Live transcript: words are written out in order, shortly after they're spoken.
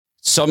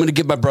So I'm going to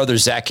give my brother,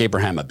 Zach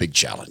Abraham, a big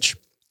challenge.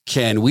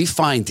 Can we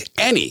find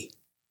any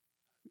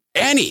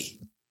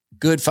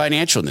good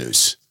financial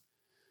news?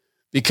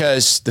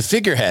 Because the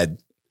figurehead,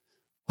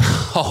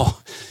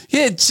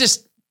 it's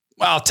just,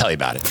 well, I'll tell you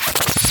about it.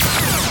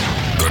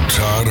 The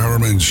Todd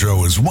Herman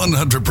Show is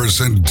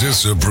 100%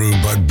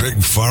 disapproved by big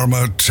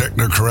pharma,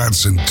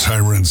 technocrats, and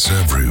tyrants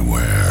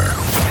everywhere.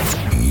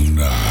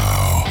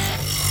 Now,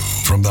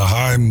 from the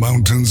high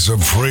mountains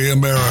of free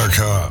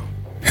America,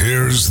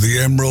 here's the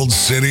Emerald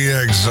City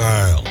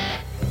exile,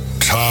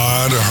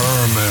 Todd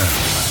Herman.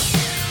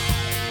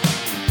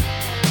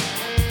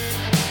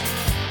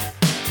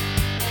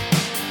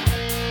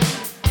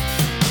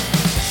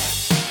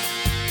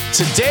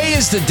 Today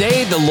is the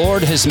day the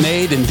Lord has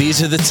made, and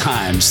these are the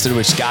times through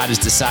which God has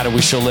decided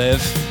we shall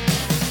live.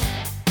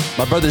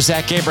 My brother,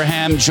 Zach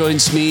Abraham,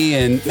 joins me.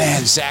 And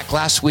man, Zach,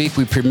 last week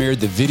we premiered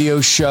the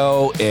video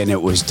show, and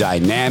it was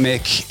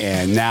dynamic.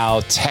 And now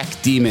Tech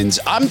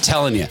Demons. I'm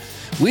telling you,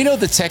 we know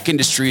the tech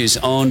industry is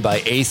owned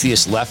by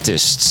atheist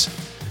leftists.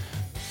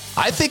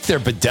 I think they're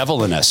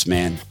bedeviling us,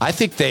 man. I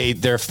think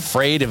they're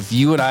afraid of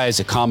you and I as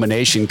a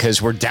combination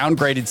because we're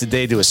downgraded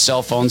today to a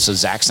cell phone, so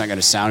Zach's not going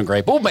to sound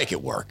great. But we'll make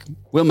it work.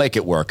 We'll make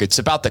it work. It's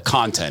about the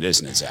content,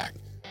 isn't it, Zach?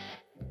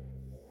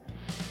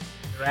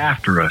 They're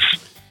after us.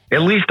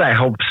 At least I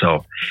hope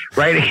so.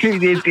 Right?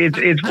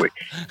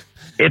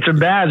 It's a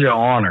badge of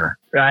honor.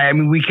 I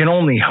mean, we can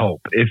only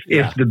hope.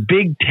 If the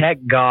big tech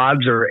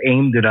gods are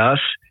aimed at us,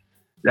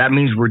 that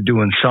means we're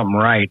doing something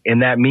right.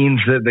 And that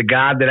means that the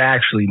God that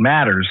actually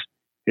matters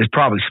is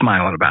probably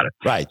smiling about it.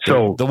 Right.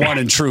 So the one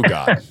and true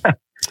God.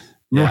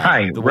 Yeah,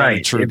 right. The one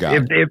and true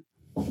God.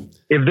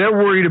 If they're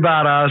worried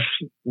about us,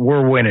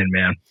 we're winning,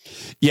 man.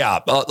 Yeah.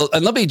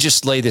 And let me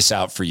just lay this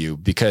out for you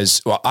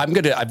because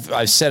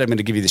I've said I'm going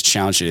to give you this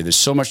challenge today. There's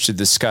so much to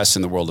discuss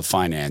in the world of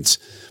finance,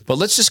 but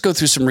let's just go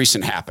through some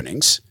recent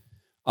happenings.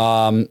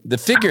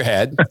 The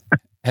figurehead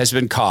has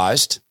been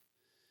caused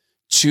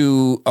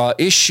to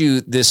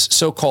issue this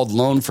so-called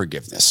loan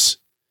forgiveness.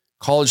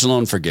 College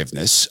loan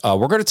forgiveness.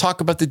 We're going to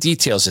talk about the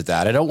details of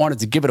that. I don't want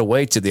to give it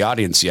away to the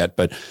audience yet,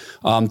 but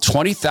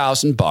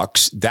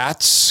 $20,000,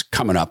 that's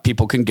coming up.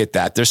 People can get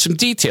that. There's some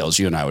details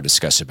you and I will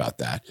discuss about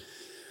that.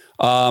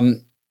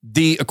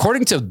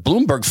 According to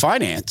Bloomberg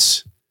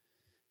Finance,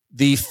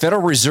 the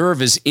Federal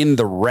Reserve is in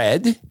the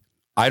red.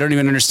 I don't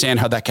even understand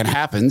how that can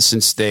happen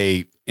since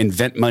they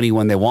invent money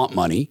when they want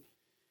money.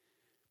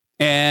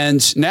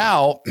 And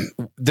now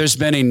there's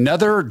been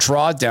another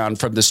drawdown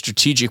from the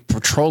strategic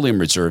petroleum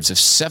reserves of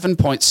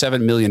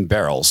 7.7 million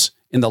barrels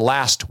in the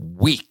last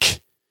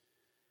week.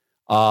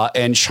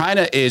 And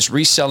China is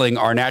reselling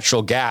our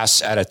natural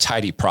gas at a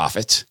tidy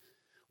profit.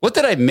 What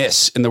did I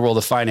miss in the world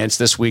of finance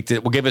this week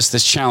that will give us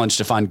this challenge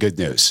to find good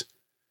news?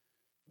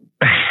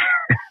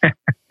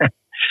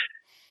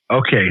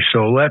 Okay,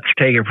 so let's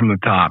take it from the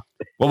top.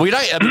 Well,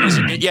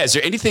 is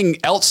there anything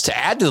else to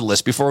add to the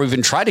list before we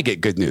even try to get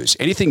good news?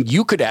 Anything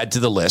you could add to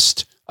the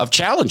list of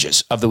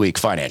challenges of the week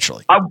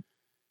financially?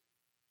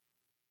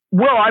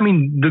 Well, I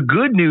mean, the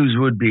good news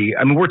would be,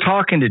 we're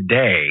talking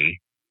today,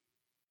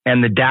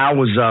 and the Dow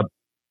was up,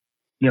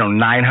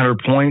 900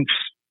 points.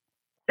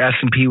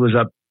 S&P was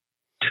up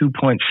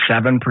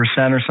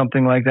 2.7% or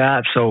something like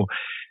that. So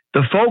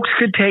the folks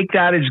could take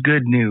that as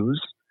good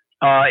news.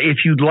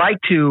 If you'd like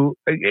to,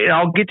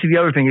 I'll get to the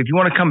other thing. If you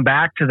want to come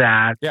back to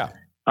that,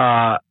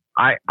 I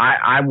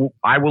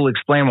will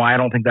explain why I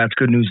don't think that's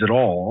good news at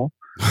all.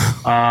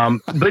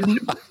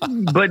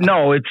 But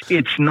no,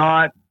 it's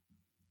not.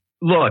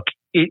 Look,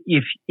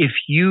 if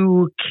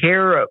you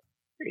care, and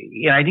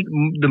I think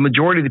the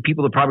majority of the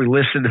people that probably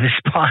listen to this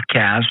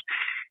podcast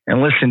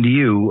and listen to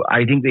you,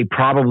 I think they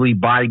probably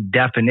by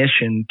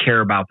definition care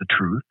about the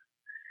truth.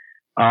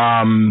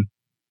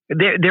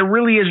 There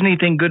really isn't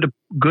anything good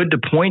to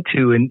point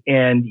to,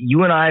 and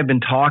you and I have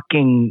been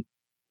talking,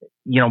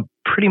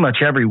 pretty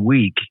much every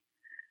week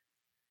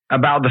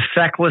about the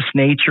feckless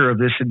nature of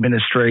this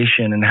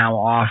administration and how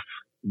off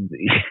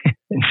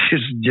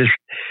it's just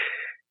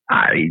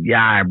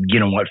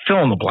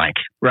fill in the blank,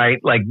 right?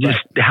 Like just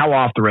how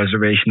off the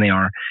reservation they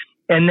are,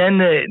 and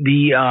then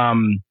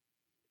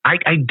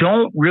I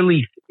don't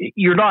really.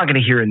 You're not going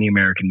to hear it in the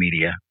American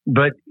media,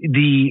 but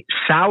the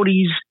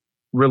Saudis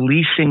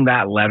releasing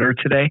that letter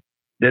today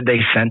that they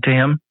sent to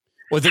him.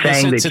 Well, did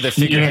they send to the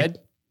figurehead?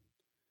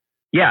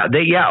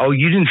 Oh,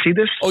 you didn't see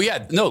this? Oh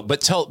yeah, no,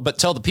 but tell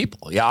the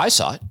people. Yeah, I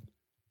saw it.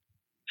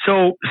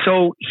 So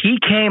he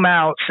came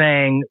out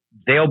saying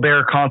they'll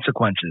bear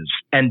consequences,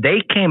 and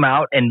they came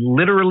out and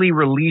literally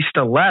released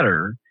a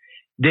letter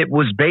that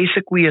was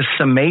basically a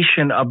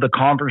summation of the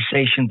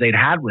conversations they'd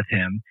had with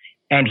him,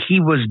 and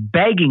he was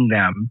begging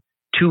them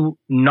to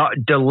not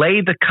delay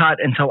the cut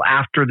until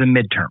after the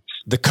midterms.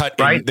 The cut,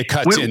 right? The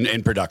cuts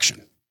in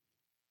production.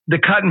 The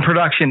cut in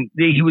production.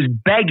 He was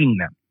begging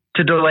them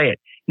to delay it.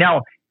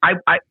 Now,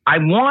 I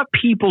want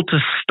people to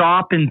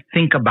stop and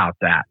think about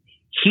that.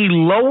 He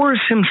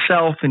lowers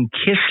himself and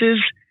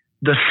kisses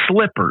the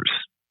slippers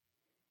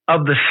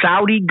of the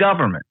Saudi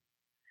government,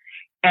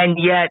 and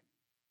yet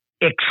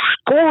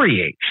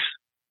excoriates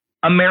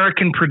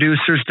American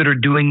producers that are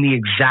doing the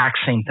exact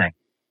same thing,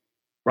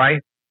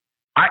 right?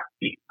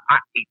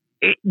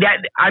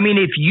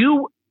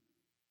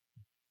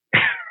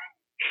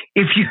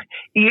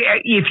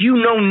 If you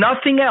know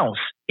nothing else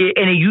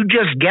and you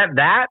just get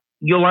that,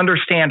 you'll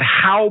understand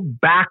how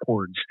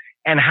backwards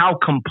and how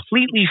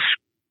completely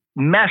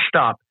messed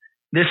up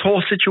this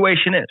whole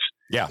situation is.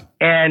 Yeah.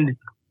 And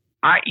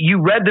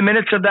you read the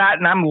minutes of that,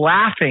 and I'm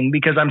laughing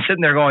because I'm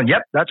sitting there going,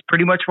 yep, that's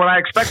pretty much what I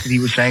expected he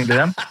was saying to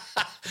them.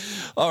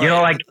 All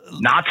right.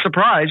 Not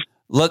surprised.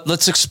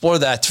 Let's explore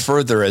that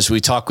further as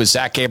we talk with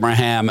Zach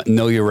Abraham,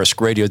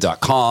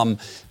 knowyourriskradio.com,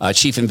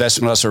 Chief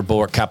Investment Officer,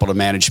 Bulwark Capital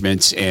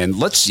Management. And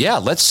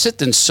let's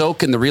sit and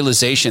soak in the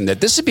realization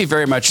that this would be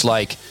very much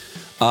like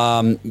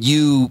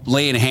you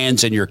laying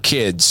hands on your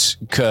kids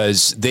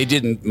because they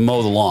didn't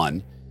mow the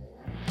lawn.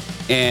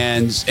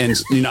 And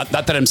not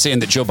that I'm saying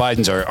that Joe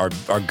Biden's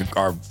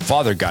our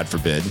father, God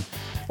forbid,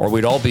 or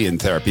we'd all be in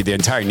therapy. The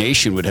entire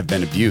nation would have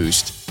been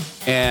abused.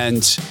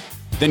 And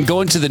then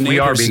going to the neighbors. We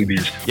are being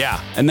abused. Yeah.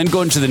 And then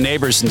going to the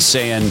neighbors and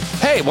saying,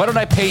 hey, why don't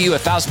I pay you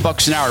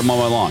 $1,000 an hour to mow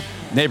my lawn?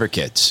 Neighbor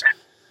kids.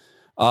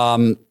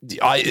 I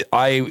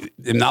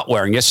am not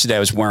wearing, yesterday I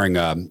was wearing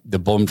the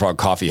Bone Frog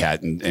coffee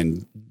hat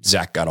and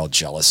Zach got all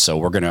jealous. So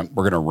we're going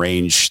to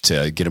arrange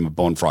to get him a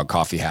Bone Frog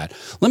coffee hat.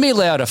 Let me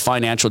lay out a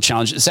financial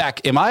challenge.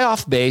 Zach, am I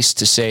off base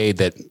to say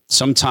that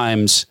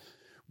sometimes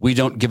we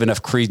don't give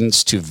enough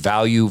credence to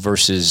value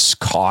versus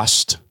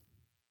cost?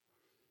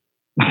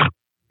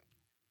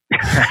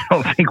 I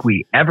don't think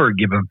we ever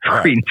give a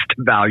credence to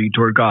value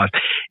toward cost.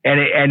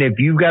 And if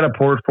you've got a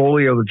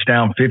portfolio that's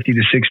down 50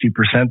 to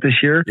 60% this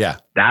year,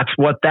 that's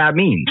what that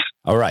means.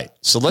 All right.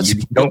 So let's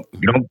but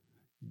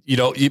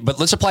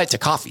let's apply it to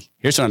coffee.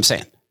 Here's what I'm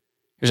saying.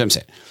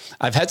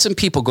 I've had some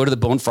people go to the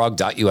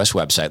bonefrog.us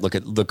website. Look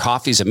at the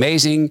coffee's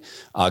amazing.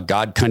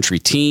 God Country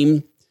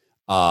Team.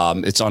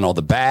 It's on all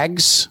the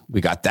bags.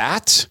 We got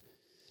that.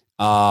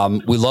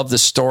 We love the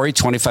story.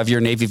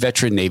 25-year Navy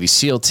veteran, Navy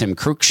SEAL Tim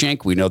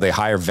Cruikshank. We know they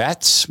hire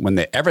vets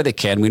whenever they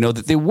can. We know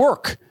that they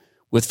work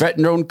with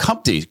veteran-owned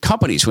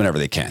companies whenever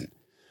they can.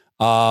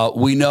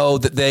 We know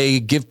that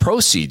they give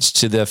proceeds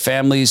to the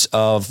families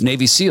of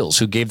Navy SEALs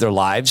who gave their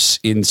lives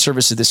in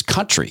service of this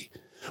country.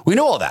 We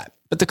know all that,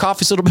 but the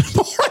coffee's a little bit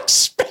more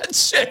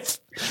expensive.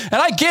 And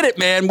I get it,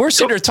 man. We're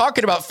sitting here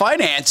talking about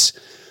finance,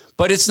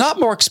 but it's not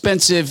more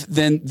expensive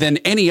than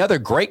any other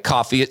great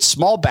coffee. It's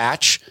small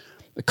batch.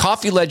 The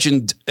Coffee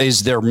Legend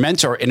is their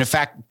mentor and, in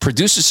fact,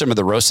 produces some of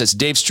the roasts. That's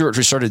Dave Stewart,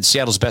 who started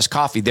Seattle's Best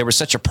Coffee. They were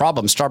such a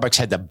problem, Starbucks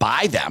had to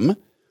buy them.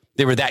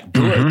 They were that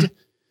good. Mm-hmm.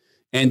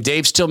 And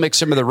Dave still makes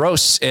some of the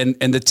roasts, and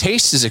the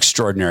taste is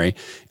extraordinary.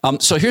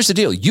 So here's the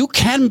deal. You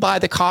can buy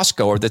the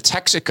Costco or the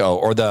Texaco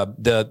or the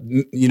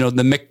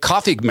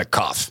McCoffee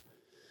McCoff.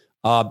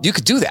 You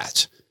could do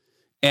that.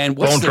 And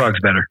Bone Frog's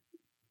better.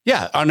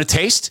 Yeah, on a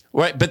taste,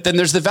 right? But then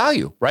there's the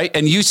value, right?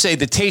 And you say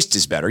the taste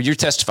is better. You're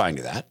testifying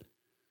to that.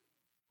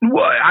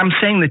 Well, I'm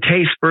saying the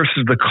taste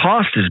versus the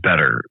cost is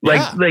better. We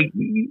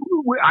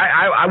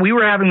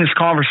were having this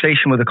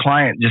conversation with a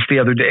client just the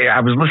other day. I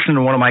was listening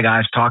to one of my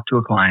guys talk to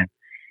a client,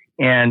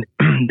 and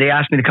they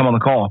asked me to come on the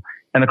call.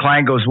 And the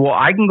client goes, well,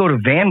 I can go to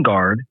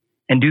Vanguard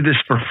and do this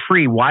for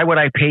free. Why would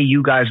I pay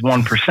you guys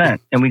 1%?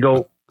 And we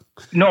go,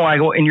 no, I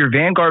go, in your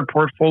Vanguard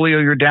portfolio,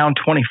 you're down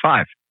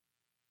 25.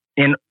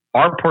 In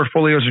our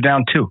portfolios are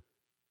down 2.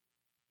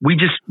 We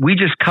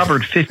just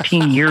covered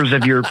 15 years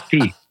of your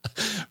fee.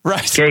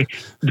 Right. Okay.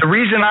 The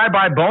reason I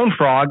buy Bone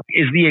Frog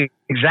is the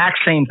exact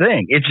same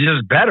thing. It's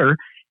just better,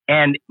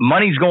 and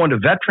money's going to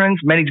veterans.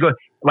 Money's going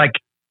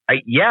I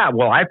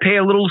pay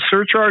a little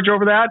surcharge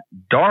over that.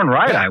 Darn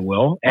right, I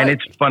will, and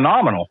it's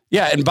phenomenal.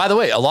 Yeah, and by the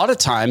way, a lot of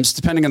times,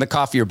 depending on the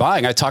coffee you're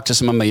buying, I talk to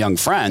some of my young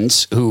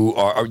friends who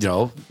are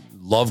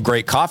love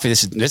great coffee.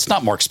 It's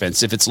not more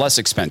expensive; it's less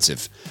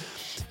expensive.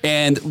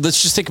 And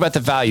let's just think about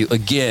the value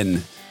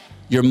again.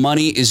 Your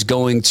money is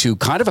going to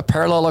kind of a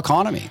parallel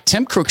economy.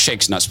 Tim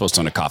Cruikshank's not supposed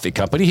to own a coffee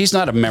company. He's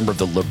not a member of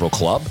the liberal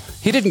club.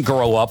 He didn't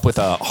grow up with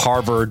a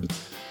Harvard,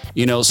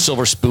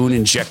 silver spoon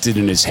injected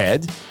in his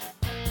head.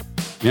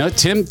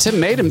 Tim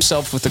made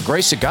himself with the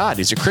grace of God.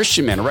 He's a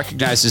Christian man who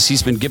recognizes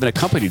he's been given a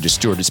company to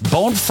steward. It's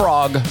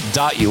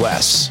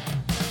bonefrog.us.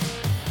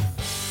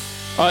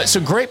 It's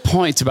a great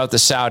point about the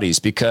Saudis,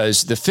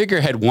 because the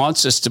figurehead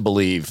wants us to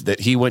believe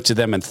that he went to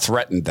them and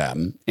threatened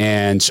them.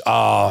 And,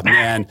 oh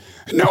man,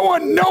 no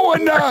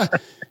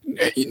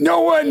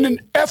one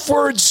F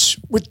words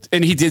with,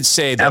 and he did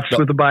say that. F's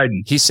with the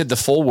Biden. He said the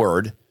full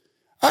word.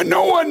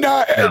 No one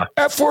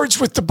F words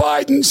with the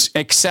Bidens,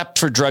 except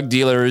for drug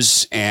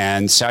dealers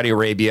and Saudi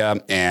Arabia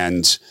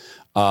and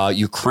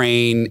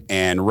Ukraine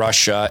and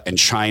Russia and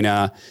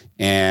China.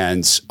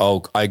 And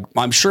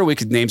I'm sure we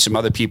could name some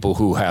other people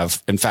who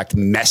have, in fact,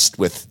 messed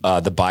with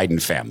the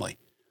Biden family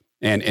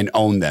and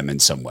own them in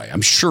some way.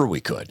 I'm sure we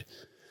could.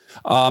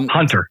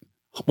 Hunter.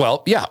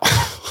 Well, yeah,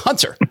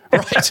 Hunter.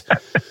 Right.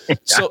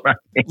 So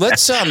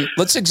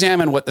let's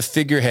examine what the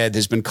figurehead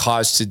has been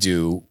caused to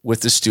do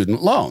with the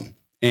student loan.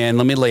 And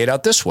let me lay it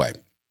out this way.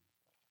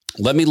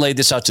 Let me lay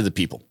this out to the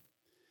people.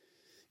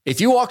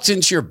 If you walked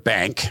into your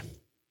bank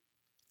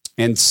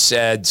and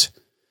said,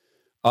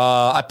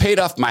 I paid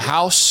off my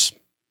house.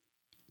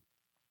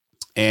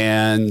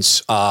 And,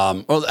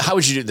 well, how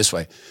would you do it this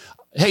way?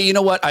 Hey, you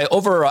know what?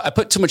 I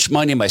put too much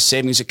money in my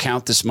savings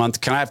account this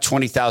month. Can I have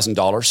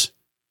 $20,000?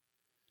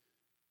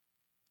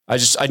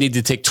 I need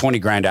to take 20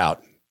 grand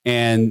out.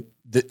 And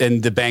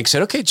the bank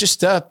said, okay,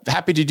 just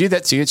happy to do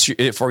that to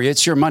you. For you.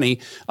 It's your money.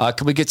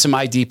 Can we get some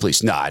ID,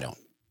 please? No, I don't.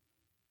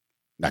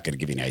 I'm not going to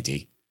give you an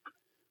ID.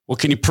 Well,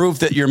 can you prove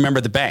that you're a member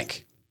of the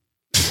bank?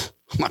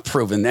 I'm not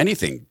proving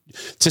anything.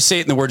 To say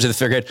it in the words of the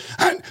figurehead,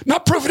 I'm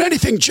not proving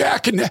anything,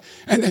 Jack. And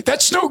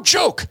that's no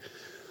joke.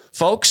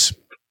 Folks,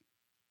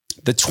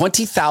 the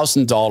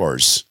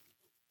 $20,000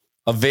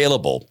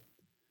 available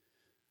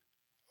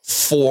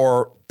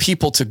for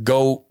people to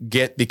go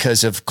get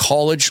because of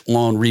college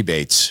loan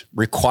rebates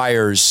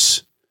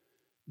requires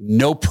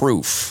no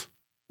proof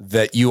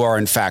that you are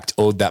in fact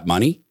owed that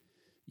money.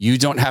 You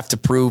don't have to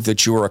prove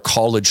that you are a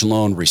college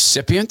loan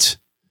recipient.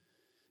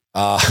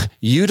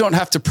 You don't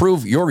have to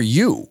prove you're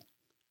you.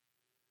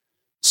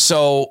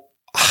 So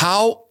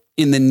how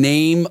in the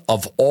name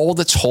of all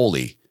that's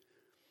holy,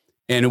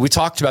 and we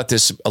talked about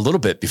this a little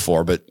bit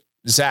before, but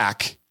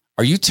Zach,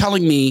 are you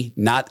telling me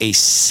not a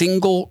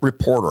single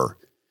reporter,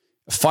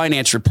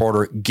 finance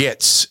reporter,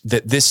 gets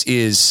that this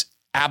is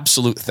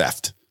absolute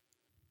theft?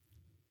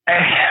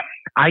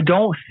 I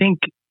don't think,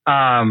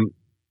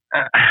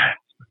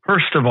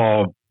 first of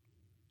all,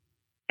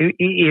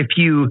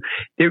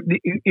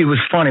 it was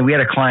funny. We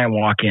had a client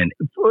walk in.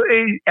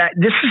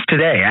 This is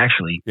today,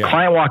 actually. Yeah.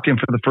 Client walked in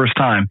for the first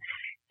time,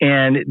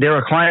 and they're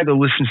a client that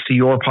listens to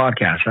your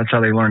podcast. That's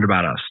how they learned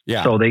about us.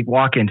 Yeah. So they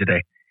walk in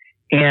today,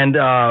 and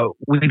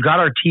we've got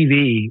our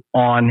TV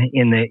on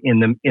in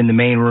the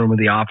main room of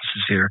the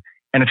offices here,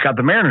 and it's got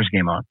the Mariners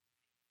game on.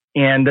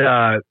 And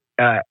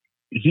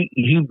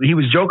he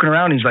was joking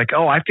around. He's like,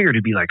 "Oh, I figured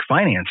it'd be like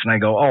finance," and I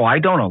go, "Oh, I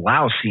don't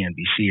allow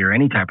CNBC or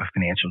any type of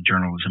financial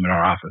journalism in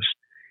our office."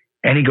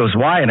 And he goes,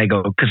 "Why?" And I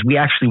go, "Because we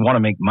actually want to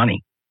make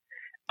money."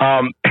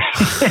 And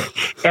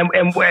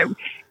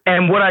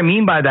what I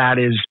mean by that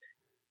is,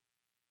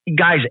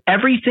 guys,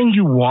 everything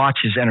you watch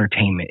is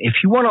entertainment.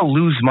 If you want to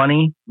lose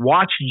money,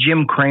 watch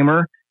Jim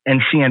Cramer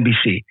and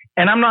CNBC.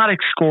 And I'm not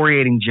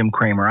excoriating Jim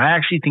Cramer. I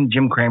actually think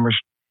Jim Cramer's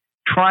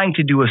trying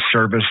to do a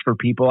service for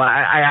people.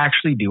 I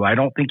actually do. I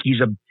don't think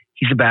he's a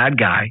bad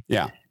guy.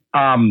 Yeah.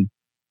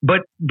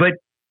 But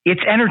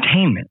it's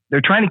entertainment.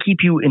 They're trying to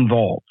keep you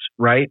involved,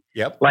 right?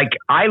 Yep. Like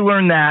I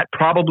learned that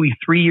probably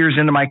 3 years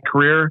into my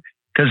career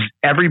because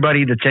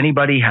everybody that's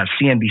anybody has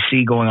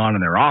CNBC going on in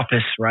their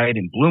office, right?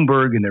 And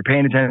Bloomberg, and they're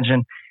paying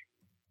attention.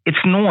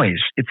 It's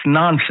noise. It's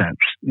nonsense.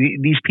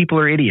 These people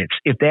are idiots.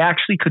 If they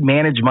actually could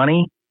manage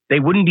money, they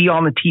wouldn't be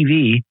on the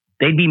TV.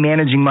 They'd be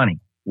managing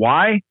money.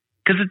 Why?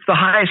 Because it's the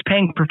highest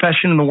paying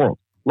profession in the world.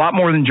 A lot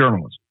more than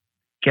journalism.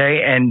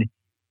 Okay. And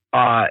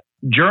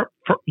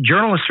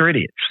journalists are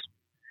idiots.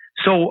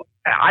 So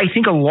I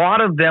think a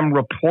lot of them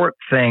report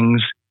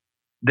things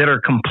that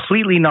are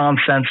completely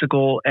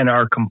nonsensical and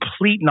are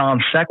complete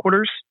non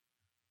sequiturs.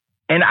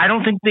 And I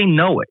don't think they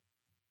know it.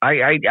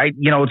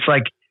 It's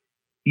like,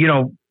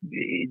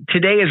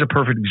 today is a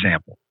perfect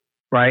example,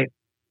 right?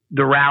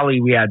 The rally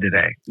we had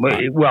today.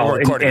 Well,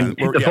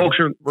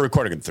 we're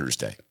recording on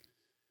Thursday.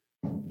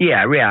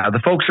 Yeah.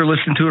 The folks are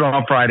listening to it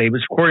on Friday. It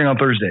was recording on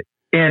Thursday.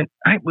 And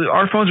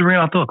our phones are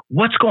ringing off the hook.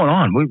 What's going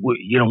on?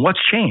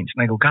 What's changed?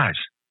 And I go, guys,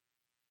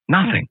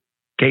 nothing.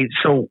 Okay.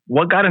 So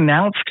what got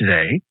announced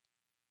today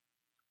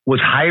was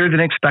higher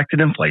than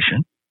expected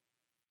inflation.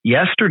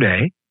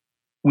 Yesterday,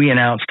 we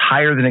announced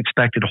higher than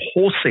expected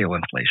wholesale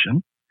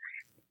inflation.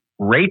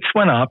 Rates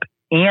went up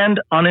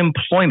and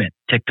unemployment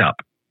ticked up.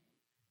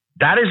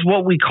 That is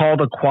what we call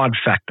the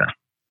quadfecta.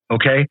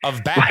 Okay.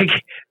 Of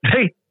bad.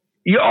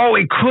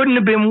 It couldn't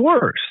have been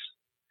worse.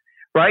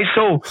 Right.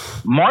 So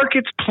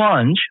markets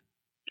plunge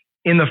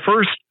in the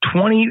first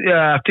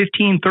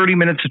 15, 30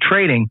 minutes of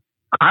trading.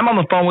 I'm on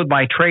the phone with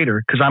my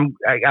trader because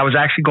I was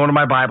actually going to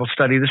my Bible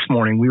study this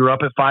morning. We were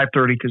up at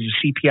 5:30 because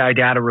the CPI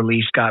data got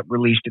released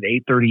at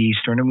 8:30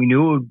 Eastern, and we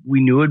knew it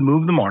would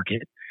move the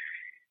market.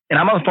 And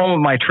I'm on the phone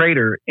with my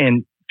trader,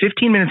 and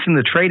 15 minutes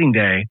into the trading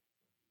day,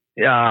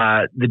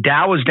 the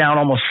Dow was down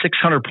almost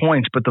 600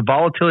 points, but the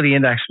volatility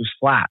index was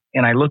flat.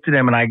 And I looked at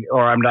him, I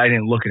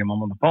didn't look at him.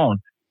 I'm on the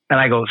phone, and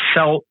I go,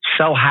 sell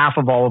half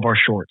of all of our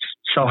shorts,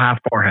 sell half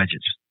of our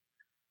hedges.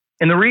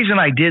 And the reason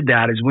I did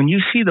that is when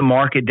you see the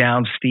market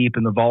down steep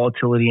and the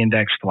volatility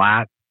index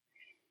flat,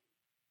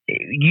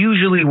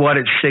 usually what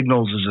it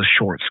signals is a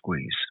short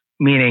squeeze,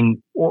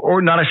 meaning,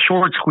 or not a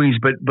short squeeze,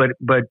 but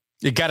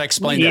you got to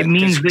explain that. It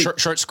means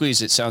short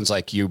squeeze. It sounds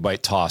like you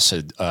might toss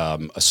a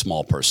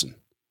small person.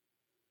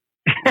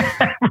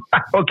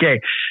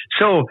 Okay.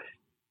 So,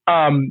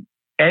 and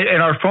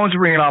our phones are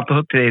ringing off the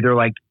hook today. They're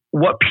like,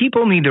 what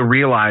people need to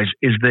realize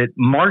is that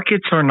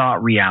markets are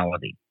not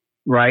reality.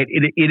 Right.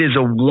 It is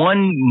a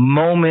one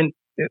moment.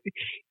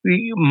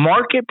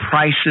 Market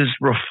prices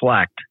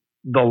reflect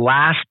the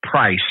last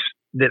price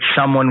that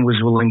someone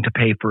was willing to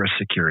pay for a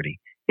security.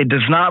 It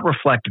does not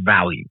reflect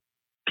value.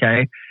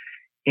 Okay.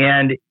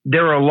 And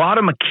there are a lot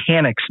of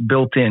mechanics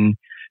built in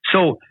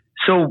So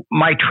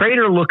my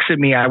trader looks at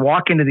me. I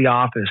walk into the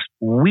office.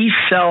 We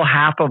sell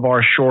half of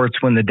our shorts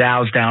when the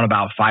Dow's down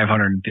about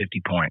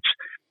 550 points.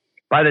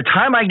 By the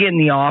time I get in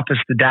the office,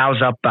 the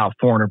Dow's up about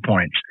 400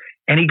 points.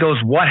 And he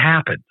goes, "What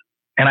happened?"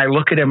 And I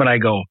look at him and I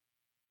go,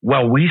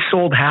 "Well, we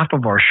sold half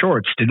of our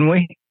shorts, didn't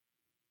we?"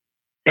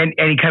 And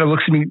he kind of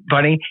looks at me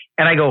funny.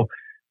 And I go,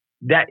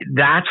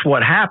 that's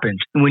what happens.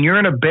 When you're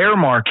in a bear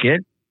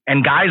market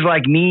and guys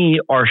like me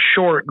are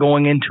short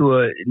going into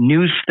a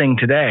news thing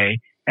today,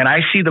 and I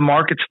see the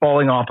markets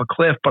falling off a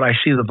cliff, but I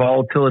see the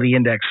volatility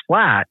index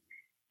flat,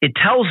 it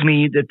tells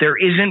me that there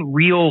isn't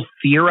real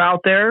fear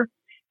out there.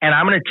 And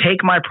I'm going to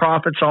take my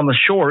profits on the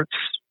shorts,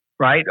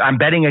 right? I'm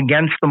betting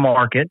against the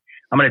market.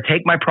 I'm going to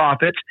take my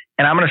profits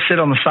and I'm going to sit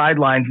on the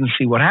sidelines and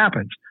see what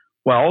happens.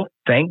 Well,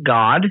 thank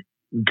God,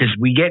 because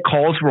we get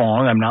calls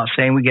wrong. I'm not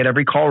saying we get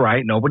every call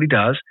right. Nobody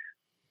does.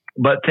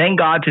 But thank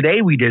God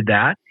today we did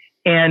that.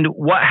 And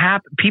what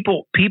happened?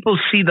 People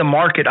see the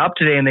market up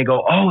today and they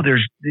go, "Oh,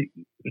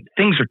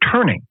 things are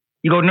turning."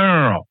 You go,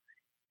 no.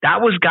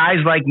 That was guys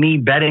like me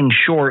betting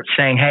short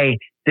saying, "Hey,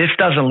 this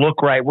doesn't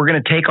look right. We're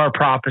going to take our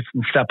profits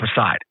and step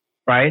aside."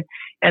 Right.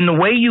 And the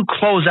way you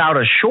close out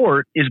a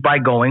short is by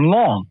going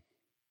long.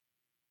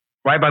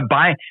 Right. By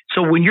buying.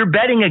 So when you're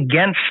betting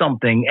against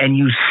something and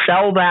you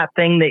sell that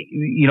thing that,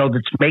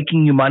 that's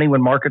making you money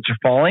when markets are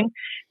falling,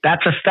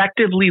 that's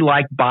effectively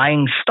like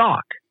buying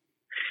stock.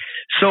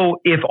 So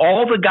if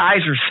all the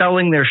guys are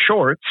selling their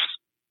shorts,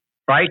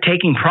 right,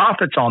 taking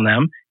profits on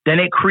them, then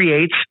it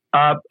creates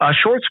a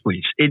short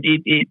squeeze.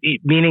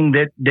 Meaning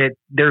that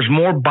there's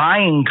more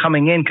buying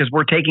coming in because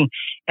we're taking,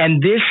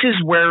 and this is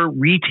where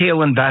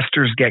retail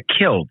investors get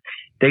killed.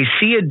 They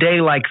see a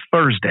day like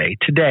Thursday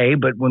today,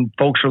 but when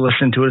folks are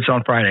listening to it, it's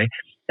on Friday,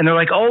 and they're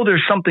like, "Oh,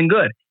 there's something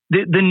good."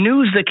 The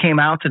news that came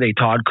out today,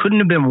 Todd, couldn't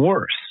have been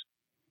worse,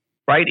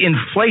 right?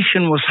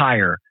 Inflation was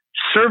higher.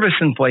 Service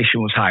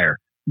inflation was higher.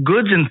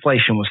 Goods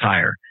inflation was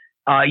higher.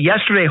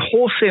 Yesterday,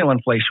 wholesale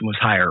inflation was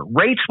higher.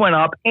 Rates went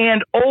up.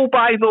 And, oh,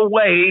 by the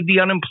way, the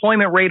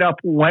unemployment rate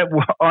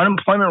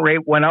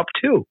went up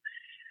too.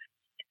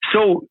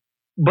 So,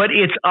 but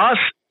it's us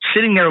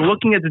sitting there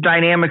looking at the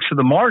dynamics of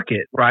the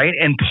market, right?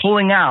 And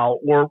pulling out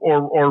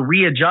or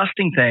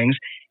readjusting things.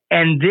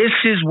 And this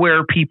is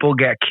where people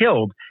get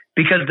killed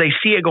because they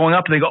see it going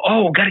up and they go,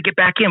 "Oh, got to get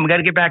back in. We got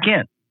to get back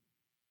in."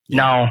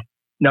 No,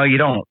 you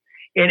don't.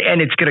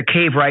 And it's going to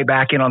cave right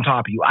back in on top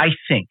of you, I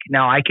think.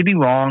 Now, I could be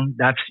wrong.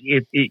 That's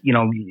it.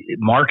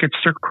 Markets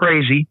are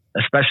crazy,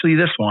 especially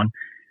this one.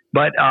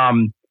 But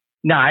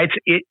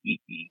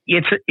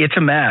it's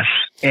a mess.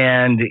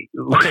 And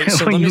okay,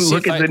 so when you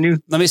look at the news,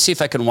 let me see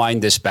if I can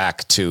wind this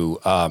back to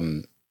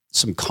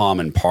some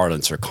common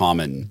parlance or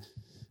common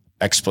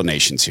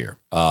explanations here.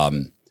 I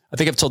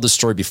think I've told this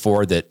story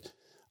before that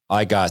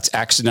I got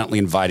accidentally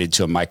invited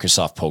to a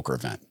Microsoft poker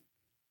event.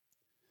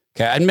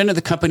 Okay, I hadn't been to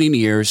the company in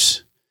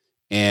years.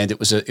 And it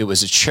was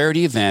a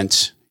charity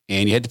event,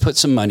 and you had to put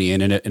some money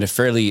in a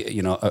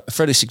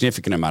fairly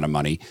significant amount of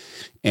money.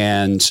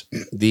 And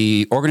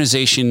the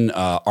organization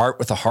Art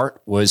with a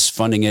Heart was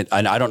funding it.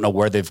 And I don't know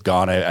where they've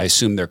gone. I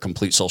assume they're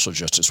complete social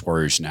justice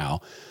warriors now.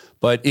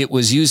 But it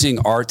was using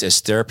art as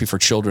therapy for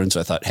children. So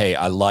I thought, hey,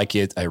 I like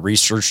it. I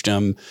researched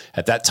them.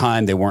 At that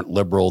time, they weren't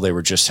liberal. They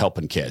were just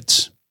helping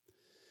kids.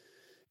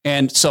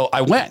 And so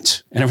I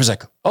went, and I was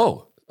like,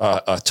 "Oh,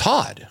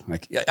 Todd,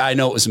 like, I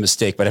know it was a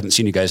mistake, but I haven't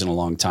seen you guys in a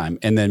long time."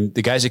 And then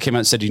the guys that came out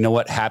and said, "You know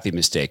what? Happy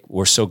mistake.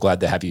 We're so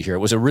glad to have you here." It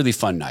was a really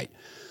fun night.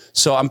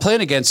 So I'm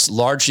playing against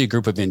largely a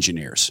group of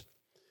engineers.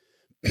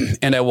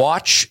 And I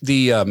watch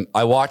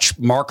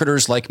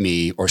marketers like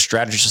me or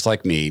strategists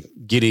like me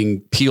getting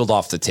peeled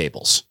off the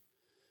tables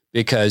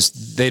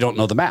because they don't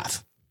know the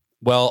math.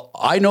 Well,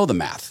 I know the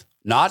math,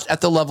 not at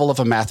the level of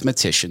a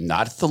mathematician,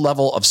 not at the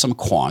level of some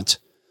quant,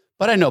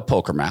 but I know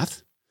poker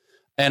math.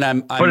 And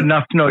I'm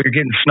enough to know you're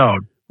getting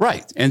snowed.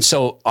 Right. And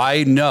so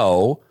I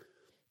know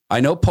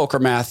poker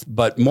math,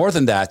 but more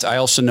than that, I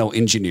also know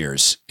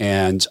engineers,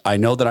 and I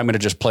know that I'm going to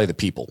just play the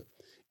people.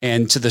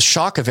 And to the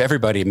shock of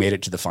everybody, I made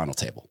it to the final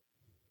table.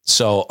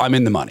 So I'm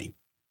in the money.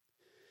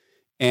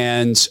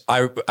 And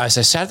as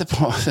I sat at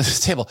the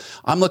table,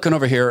 I'm looking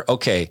over here.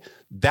 Okay,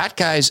 that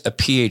guy's a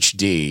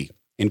PhD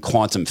in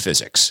quantum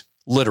physics,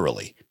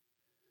 literally.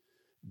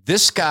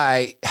 This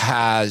guy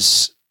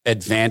has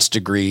advanced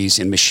degrees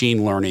in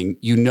machine learning.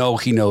 He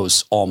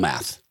knows all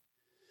math.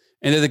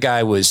 And the other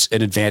guy was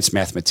an advanced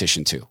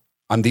mathematician too.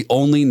 I'm the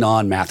only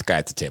non-math guy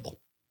at the table.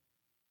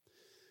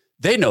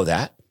 They know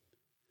that.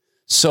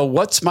 So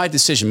what's my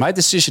decision? My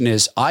decision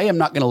is I am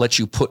not going to let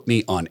you put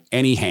me on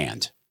any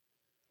hand.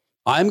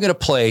 I'm going to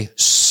play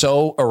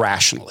so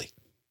irrationally,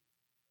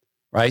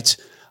 right?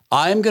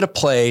 I'm going to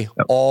play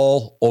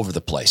all over the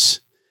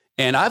place.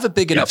 And I have a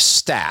big enough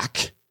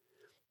stack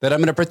that I'm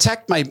going to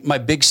protect my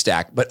big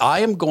stack, but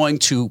I am going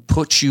to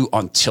put you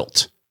on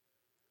tilt.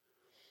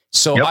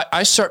 So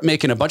I start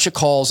making a bunch of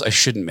calls I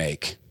shouldn't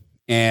make,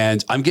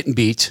 and I'm getting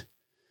beat,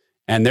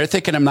 and they're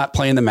thinking I'm not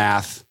playing the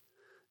math.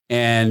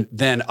 And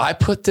then I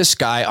put this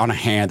guy on a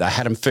hand. I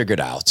had him figured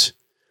out.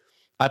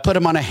 I put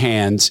him on a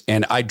hand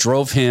and I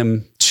drove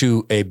him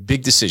to a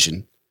big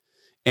decision.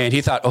 And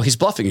he thought, oh, he's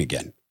bluffing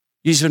again.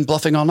 He's been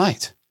bluffing all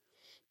night.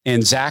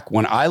 And Zach,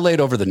 when I laid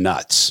over the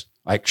nuts,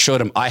 I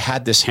showed him I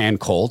had this hand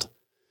cold.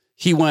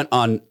 He went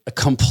on a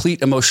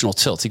complete emotional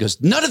tilt. He goes,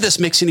 none of this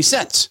makes any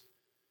sense.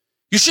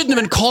 You shouldn't have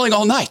been calling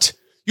all night.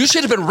 You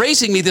should have been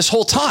raising me this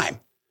whole time.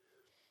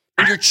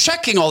 And you're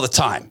checking all the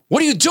time.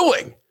 What are you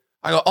doing?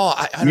 I go, oh,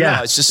 I don't know.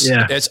 It's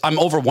just, I'm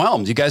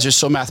overwhelmed. You guys are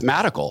so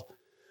mathematical.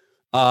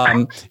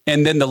 And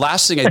then the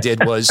last thing I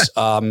did was,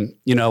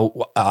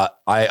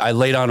 I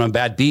laid on a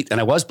bad beat and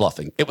I was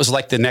bluffing. It was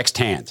like the next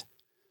hand.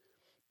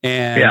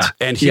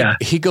 And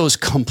he goes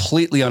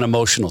completely on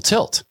emotional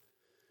tilt,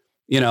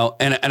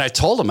 and I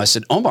told him, I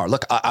said, Omar,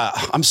 look,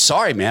 I'm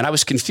sorry, man. I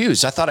was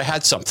confused. I thought I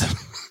had something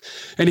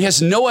and he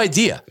has no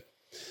idea.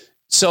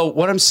 So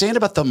what I'm saying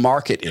about the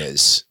market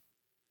is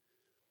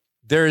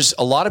there's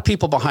a lot of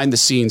people behind the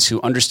scenes who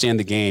understand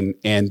the game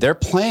and they're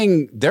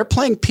playing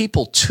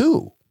people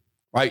too,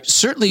 right?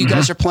 Certainly you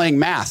guys are playing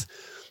math,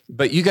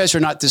 but you guys are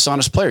not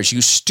dishonest players.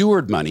 You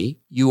steward money.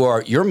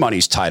 Your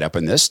money's tied up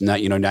in this. Now,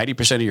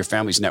 90% of your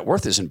family's net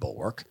worth is in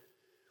Bulwark.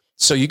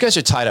 So you guys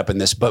are tied up in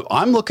this, but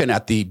I'm looking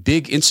at the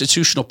big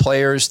institutional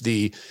players,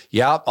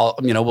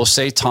 we'll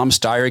say Tom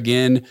Steyer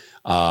again.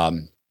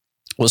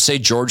 We'll say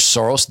George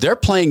Soros. They're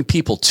playing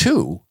people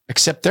too,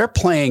 except they're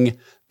playing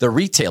the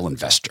retail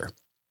investor.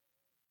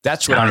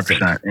 That's what 100%, I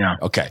think. Yeah.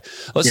 Okay.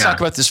 Let's talk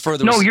about this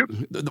further. No,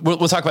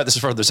 we'll talk about this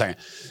further in a second.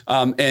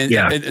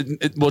 And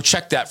we'll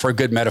check that for a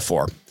good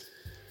metaphor.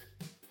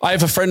 I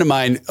have a friend of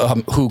mine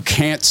who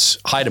can't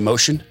hide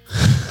emotion.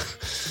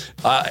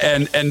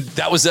 And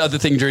that was the other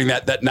thing during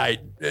that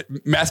night.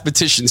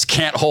 Mathematicians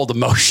can't hold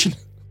emotion.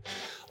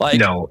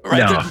 No.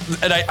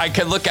 And I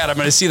can look at him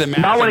and I see the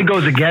math. Not when it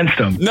goes against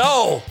them.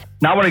 No.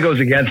 Not when it goes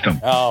against them.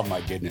 Oh,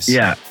 my goodness.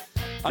 Yeah.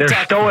 They're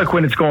stoic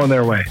when it's going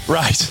their way.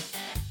 Right.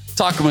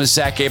 Talking with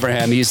Zach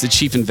Abraham. He's the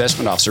Chief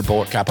Investment Officer,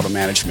 Bulwark Capital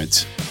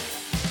Management.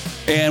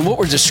 And what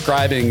we're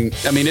describing,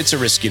 it's a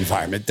risky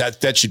environment.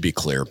 That should be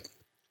clear.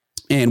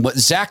 And what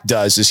Zach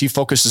does is he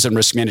focuses on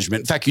risk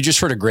management. In fact, you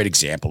just heard a great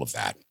example of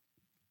that.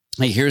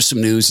 Hey, here's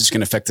some news that's going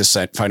to affect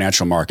the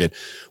financial market.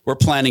 We're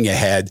planning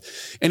ahead.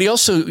 And he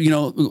also,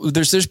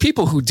 there's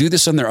people who do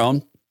this on their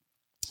own.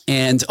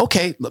 And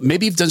okay,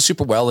 maybe you've done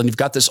super well and you've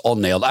got this all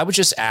nailed. I would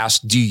just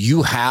ask, do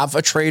you have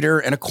a trader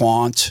and a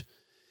quant?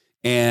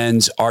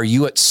 And are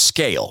you at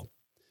scale?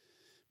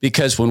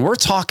 Because when we're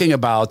talking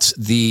about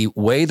the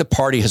way the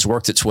party has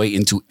worked its way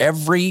into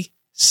every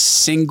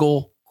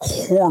single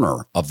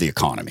corner of the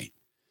economy,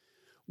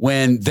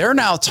 when they're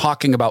now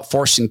talking about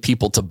forcing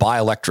people to buy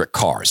electric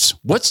cars,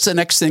 what's the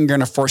next thing they're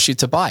going to force you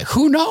to buy?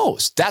 Who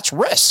knows? That's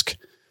risk.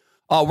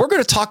 We're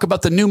going to talk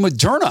about the new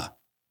Moderna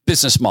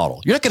business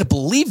model. You're not going to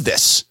believe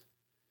this.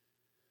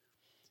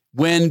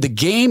 When the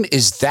game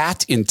is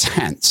that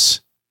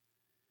intense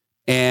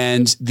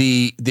and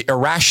the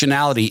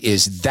irrationality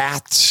is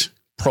that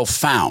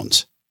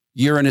profound,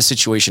 you're in a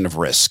situation of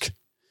risk.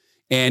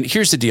 And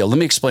here's the deal. Let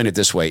me explain it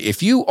this way.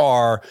 If you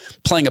are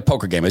playing a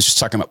poker game, I was just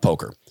talking about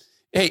poker.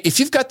 Hey, if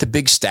you've got the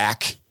big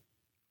stack,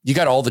 you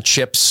got all the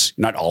chips,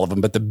 not all of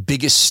them, but the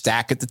biggest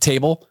stack at the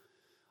table.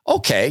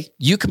 Okay,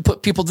 you can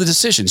put people to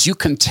decisions. You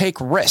can take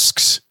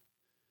risks.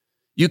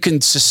 You can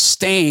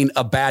sustain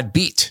a bad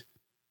beat.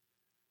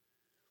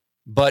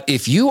 But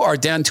if you are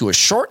down to a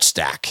short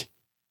stack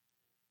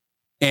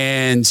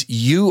and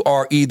you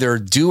are either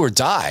do or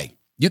die,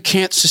 you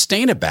can't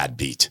sustain a bad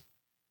beat.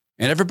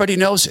 And everybody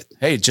knows it.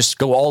 Hey, just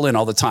go all in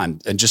all the time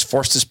and just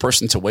force this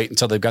person to wait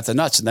until they've got the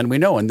nuts. And then we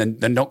know, and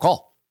then don't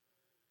call.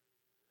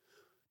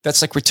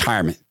 That's like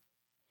retirement.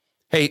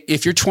 Hey,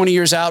 if you're 20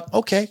 years out,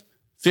 okay,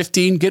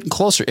 15, getting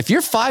closer. If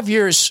you're 5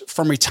 years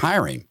from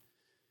retiring,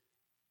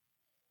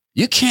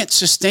 you can't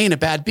sustain a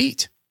bad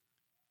beat.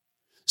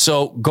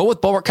 So go with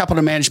Bulwark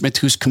Capital Management,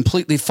 who's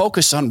completely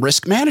focused on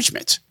risk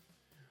management,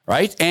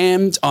 right?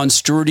 And on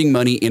stewarding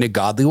money in a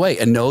godly way.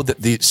 And know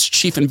that the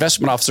Chief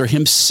Investment Officer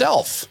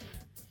himself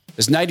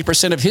has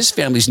 90% of his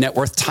family's net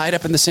worth tied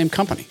up in the same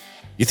company.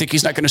 You think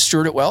he's not going to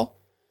steward it well?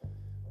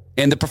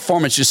 And the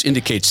performance just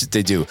indicates that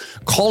they do.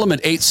 Call them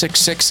at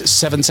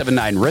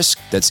 866-779-RISK.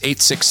 That's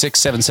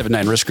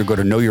 866-779-RISK, or go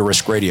to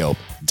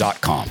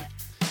knowyourriskradio.com.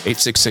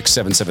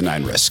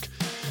 866-779-RISK.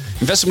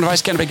 Investment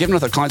advice can be given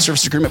with a client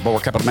service agreement.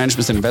 Bulwark Capital Management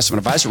is an investment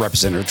advisor,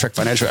 representative of Trick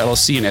Financial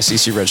LLC, and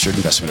SEC registered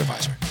investment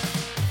advisor.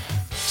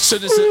 So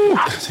does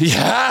it?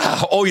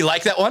 Yeah. Oh, you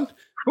like that one?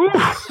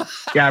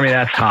 Yeah,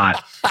 that's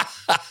hot.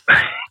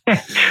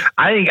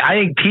 I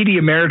think TD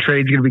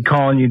Ameritrade's going to be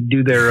calling you to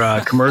do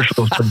their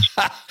commercials.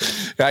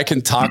 I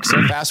can talk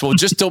so fast. Well,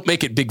 just don't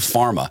make it big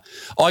pharma.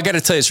 Oh, I got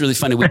to tell you, it's really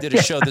funny. We did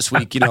a show this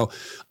week. We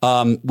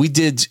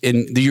did,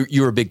 and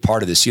you were a big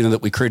part of this.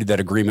 That we created that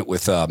agreement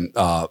with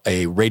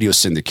a radio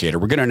syndicator.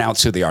 We're going to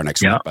announce who they are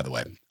next week, by the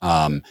way.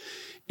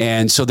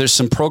 And so there's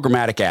some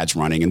programmatic ads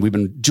running, and we've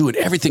been doing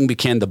everything we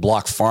can to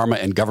block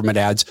pharma and government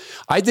ads.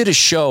 I did a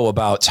show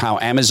about how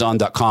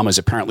Amazon.com is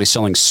apparently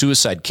selling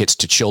suicide kits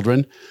to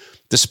children,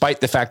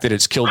 despite the fact that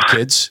it's killed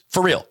kids,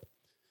 for real.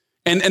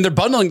 And they're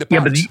bundling the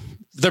parts.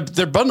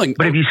 They're bundling.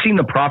 But have you seen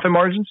the profit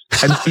margins?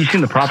 Have you seen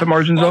the profit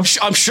margins though?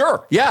 I'm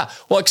sure. Yeah.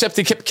 Well, except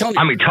they kept killing.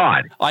 I mean,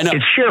 Todd. I know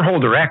it's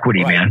shareholder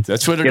equity, right. man.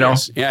 That's what it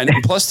is. Yeah. And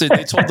plus, they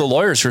told the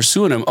lawyers who are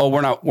suing them, "Oh,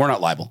 we're not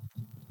liable.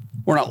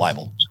 We're not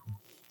liable."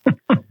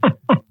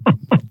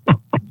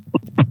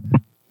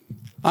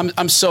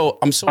 I'm so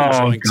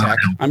enjoying tech.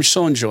 I'm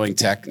so enjoying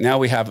tech. Now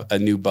we have a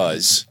new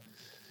buzz.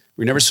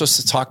 We're never supposed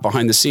to talk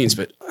behind the scenes,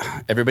 but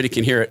everybody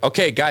can hear it.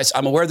 Okay, guys,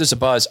 I'm aware there's a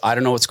buzz. I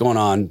don't know what's going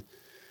on.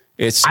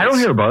 I don't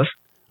hear a buzz.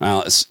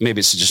 Well, maybe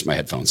it's just my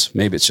headphones.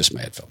 Let's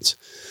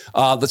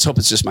hope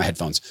it's just my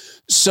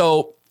headphones.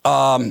 So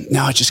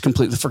now I just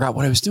completely forgot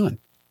what I was doing.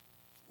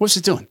 What was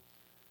it doing?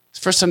 It's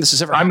the first time this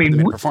has ever happened to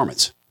me in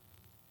performance.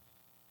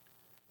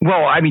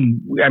 Well, I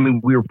mean,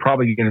 we were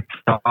probably going to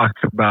talk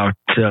about.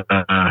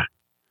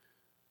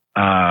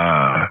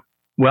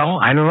 Well,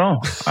 I don't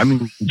know. I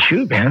mean,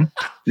 shoot, man,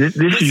 this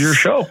is your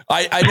show.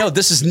 I know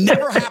this has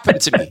never happened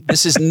to me.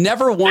 This has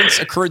never once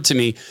occurred to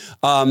me.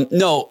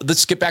 No,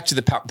 let's get back to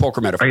the poker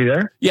metaphor. Are you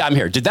there? Yeah, I'm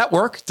here. Did that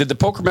work? Did the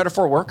poker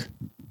metaphor work?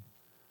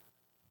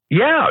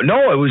 Yeah,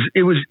 no,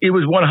 it was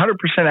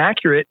 100%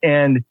 accurate.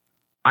 And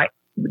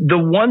the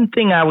one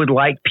thing I would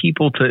like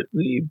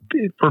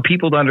for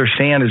people to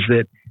understand is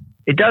that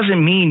it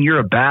doesn't mean you're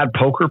a bad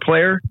poker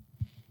player.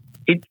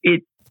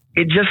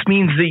 It just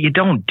means that you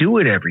don't do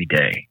it every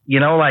day. You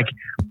know, like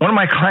one of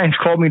my clients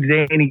called me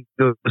today and he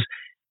goes,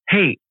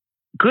 "Hey,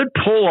 good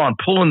pull on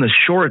pulling the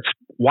shorts.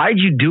 Why'd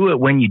you do it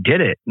when you did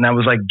it?" And I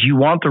was like, "Do you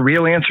want the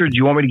real answer? Do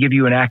you want me to give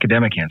you an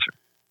academic answer?"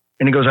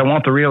 And he goes, "I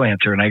want the real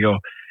answer." And I go,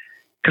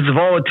 "Because the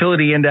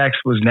volatility index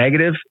was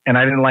negative and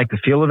I didn't like the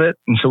feel of it.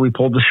 And so we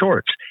pulled the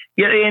shorts."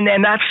 Yeah.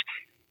 And that's,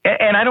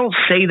 and I don't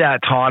say that,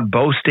 Todd,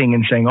 boasting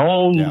and saying,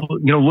 "Oh, yeah,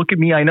 you know, look at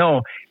me. I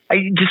know."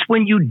 Just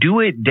when you do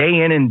it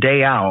day in and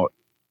day out,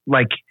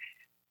 like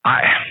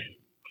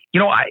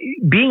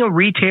being a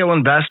retail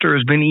investor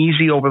has been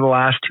easy over the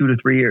last 2 to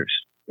 3 years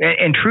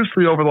and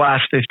truthfully over the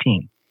last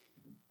 15.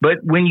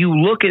 But when you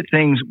look at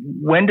things,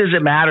 when does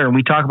it matter? And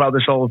we talk about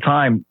this all the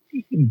time.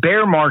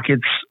 Bear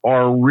markets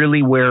are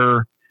really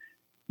where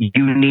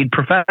you need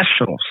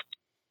professionals.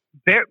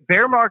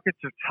 Bear markets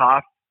are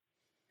tough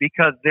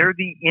because they're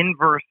the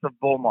inverse of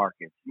bull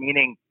markets,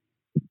 meaning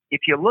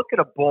if you look at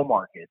a bull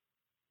market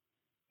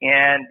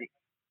and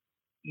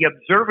you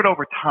observe it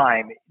over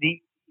time,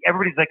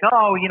 everybody's like,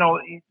 "Oh, you know,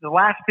 the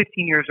last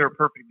 15 years are a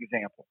perfect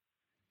example."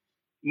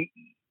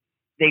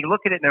 They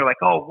look at it and they're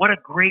like, "Oh, what a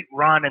great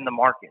run in the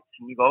markets."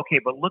 And you go, "Okay,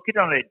 but look at it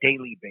on a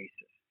daily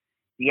basis.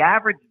 The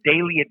average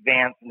daily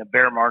advance in the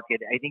bear market,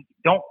 I think,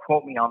 don't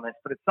quote me on this,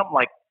 but it's something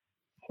like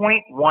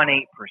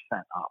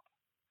 0.18% up,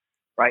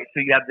 right? So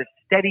you have this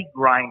steady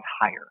grind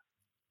higher.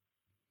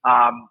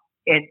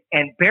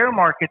 And bear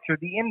markets are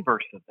the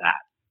inverse of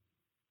that.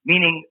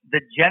 Meaning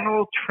the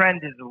general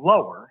trend is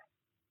lower,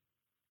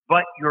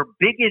 but your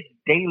biggest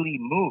daily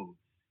moves,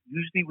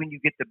 usually when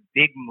you get the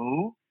big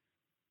move,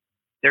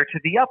 they're to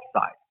the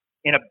upside.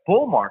 In a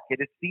bull market,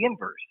 it's the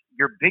inverse.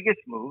 Your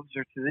biggest moves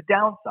are to the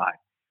downside,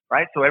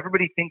 right? So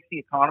everybody thinks the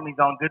economy's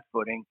on good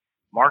footing,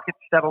 market's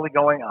steadily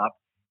going up,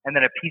 and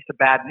then a piece of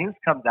bad news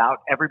comes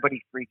out,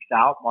 everybody freaks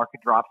out,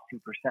 market drops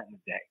 2% in a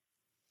day.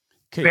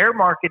 Okay. Bear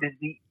market is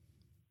the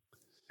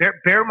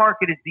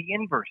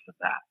inverse of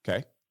that.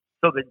 Okay.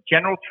 So the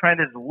general trend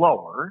is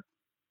lower,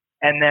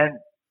 and then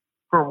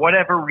for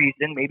whatever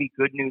reason, maybe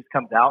good news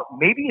comes out.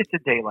 Maybe it's a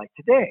day like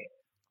today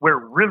where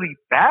really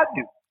bad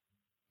news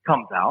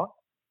comes out,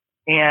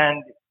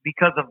 and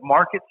because of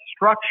market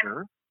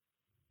structure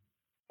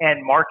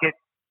and market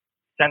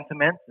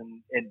sentiments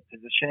and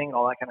positioning and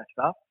all that kind of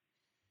stuff,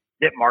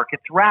 that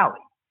markets rally.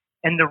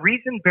 And the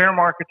reason bear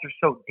markets are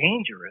so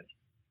dangerous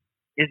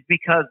is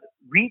because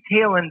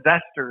retail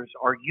investors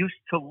are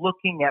used to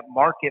looking at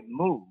market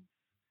moves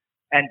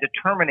and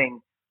determining,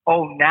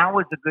 oh, now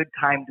is a good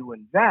time to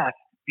invest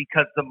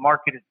because the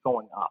market is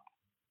going up,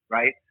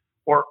 right?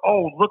 Or,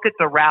 oh, look at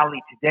the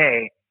rally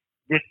today.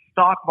 This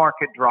stock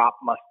market drop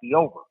must be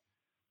over.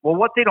 Well,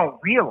 what they don't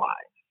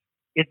realize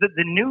is that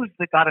the news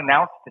that got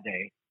announced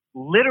today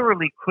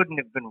literally couldn't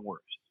have been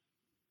worse,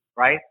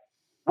 right?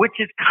 Which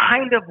is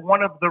kind of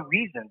one of the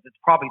reasons, it's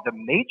probably the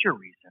major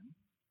reason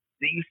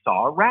that you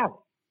saw a rally.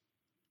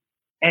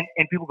 And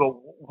people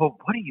go, "Well,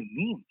 what do you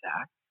mean,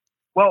 Zach?"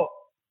 Well,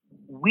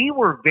 we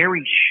were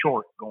very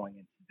short going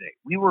into today.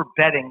 We were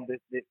betting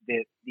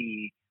that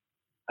the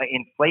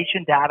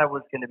inflation data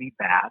was going to be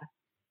bad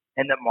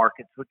and that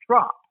markets would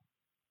drop.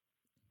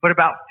 But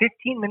about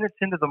 15 minutes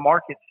into the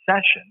market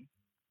session,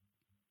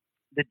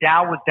 the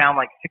Dow was down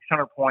like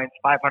 600 points,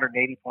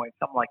 580 points,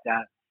 something like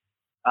that.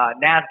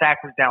 NASDAQ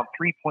was down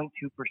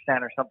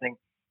 3.2% or something,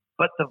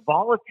 but the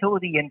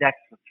volatility index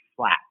was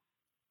flat.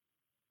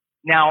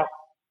 Now,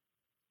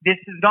 this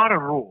is not a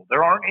rule.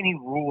 There aren't any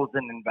rules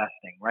in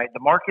investing, right? The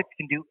markets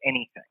can do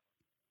anything,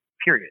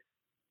 period.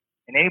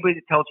 And anybody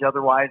that tells you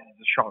otherwise is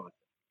a charlatan.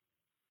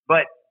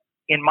 But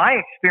in my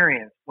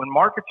experience, when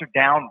markets are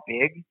down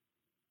big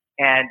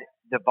and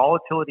the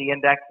volatility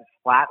index is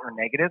flat or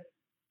negative,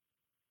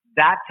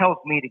 that tells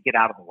me to get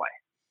out of the way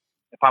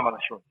if I'm on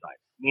the short side.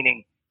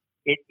 Meaning,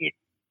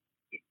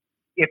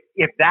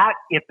 if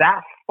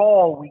that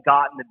fall we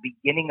got in the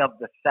beginning of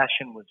the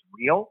session was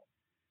real,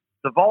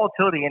 the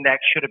volatility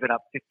index should have been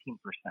up 15%.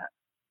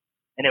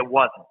 And it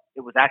wasn't.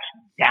 It was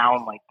actually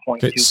down like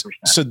 0.2%.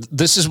 So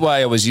this is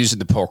why I was using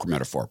the poker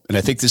metaphor. And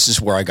I think this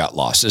is where I got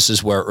lost. This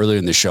is where earlier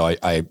in the show,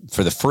 I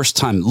for the first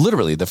time,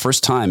 literally the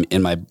first time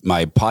in my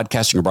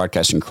podcasting or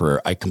broadcasting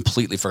career, I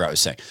completely forgot what I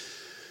was saying.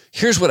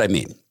 Here's what I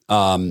mean.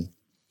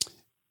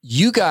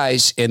 You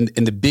guys and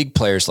the big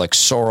players like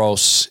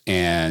Soros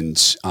and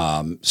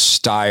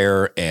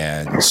Steyer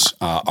and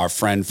our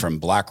friend from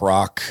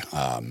BlackRock,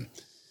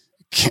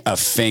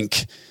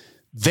 Fink,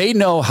 they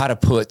know how to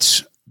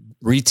put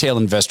retail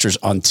investors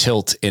on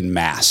tilt in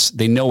mass.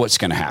 They know what's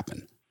going to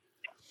happen.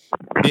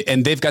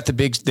 And they've got the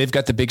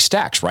big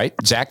stacks, right?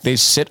 Zach, they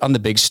sit on the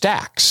big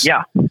stacks.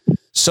 Yeah.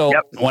 So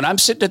when I'm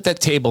sitting at that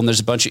table and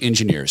there's a bunch of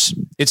engineers,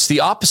 it's the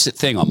opposite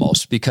thing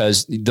almost,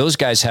 because those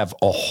guys have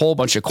a whole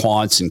bunch of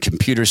quants and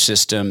computer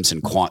systems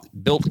and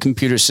built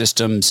computer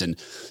systems and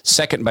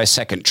second by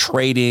second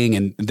trading.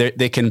 And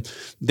they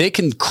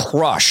can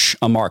crush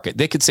a market.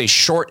 They could say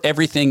short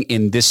everything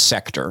in this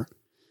sector.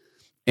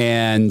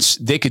 And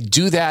they could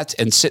do that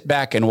and sit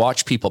back and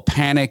watch people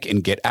panic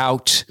and get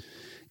out.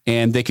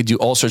 And they could do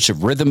all sorts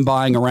of rhythm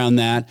buying around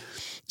that.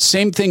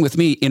 Same thing with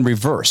me in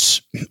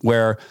reverse,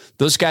 where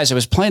those guys I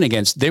was playing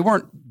against,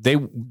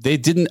 they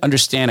didn't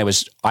understand.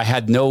 I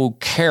had no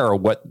care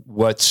what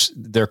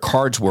their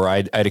cards were.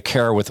 I had a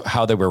care with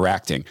how they were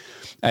reacting.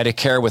 I had a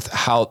care with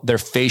how their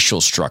facial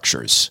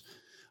structures.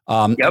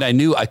 And I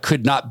knew I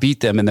could not beat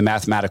them in the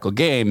mathematical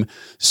game.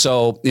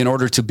 So in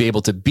order to be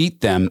able to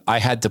beat them, I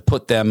had to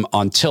put them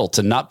on tilt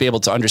and not be able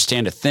to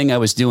understand a thing I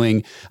was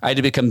doing. I had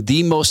to become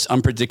the most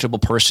unpredictable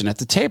person at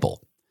the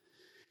table.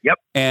 Yep.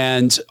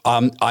 And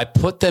I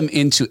put them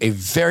into a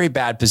very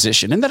bad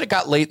position. And then it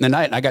got late in the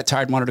night and I got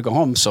tired and wanted to go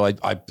home. So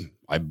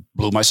I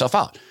blew myself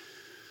out.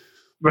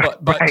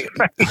 Right.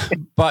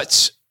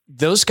 But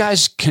those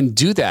guys can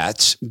do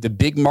that. The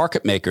big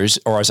market makers,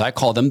 or as I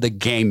call them, the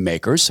game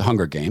makers,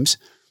 Hunger Games,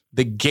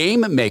 the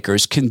game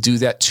makers can do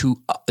that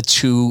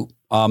to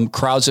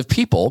crowds of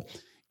people.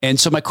 And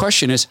so my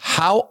question is,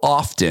 how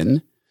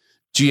often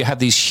do you have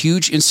these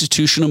huge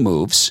institutional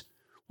moves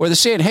where they're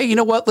saying, hey, you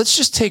know what, let's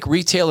just take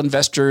retail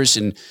investors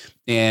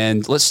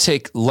and let's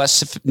take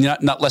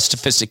not less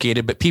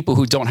sophisticated, but people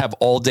who don't have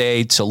all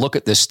day to look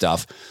at this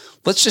stuff.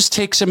 Let's just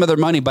take some of their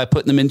money by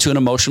putting them into an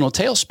emotional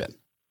tailspin.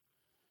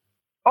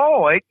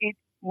 Oh,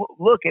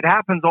 look, it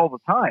happens all the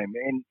time.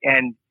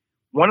 And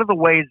one of the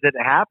ways that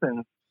it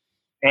happens,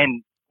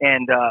 and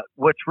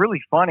what's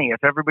really funny,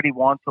 if everybody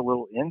wants a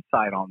little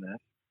insight on this,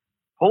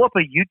 pull up a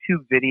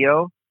YouTube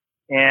video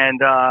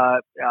and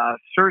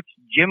search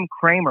Jim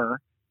Cramer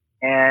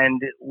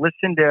and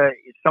listen to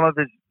some of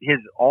his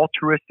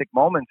altruistic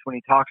moments when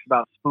he talks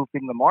about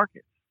spoofing the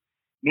markets.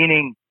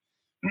 Meaning,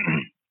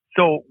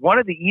 so one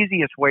of the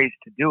easiest ways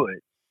to do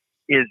it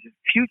is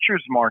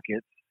futures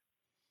markets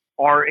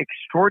are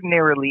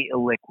extraordinarily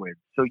illiquid.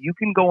 So you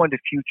can go into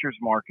futures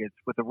markets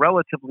with a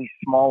relatively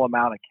small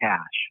amount of cash.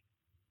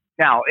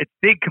 Now, it's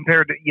big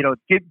compared to,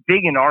 it's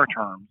big in our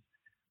terms,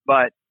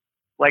 but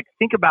like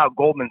think about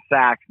Goldman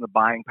Sachs and the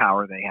buying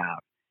power they have.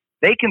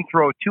 They can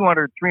throw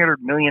 $200, $300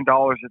 million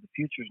at the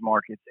futures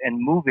markets and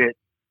move it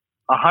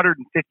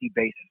 150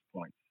 basis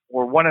points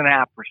or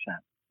 1.5%,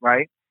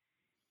 right?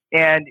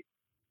 And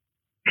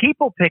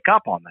people pick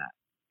up on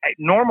that.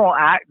 Normal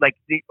act, like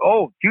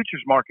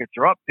futures markets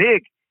are up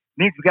big,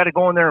 means we got to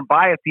go in there and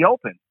buy at the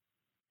open.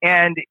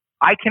 And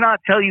I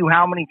cannot tell you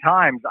how many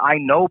times I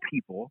know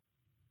people.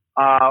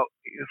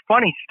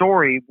 Funny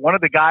story. One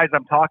of the guys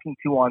I'm talking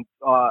to on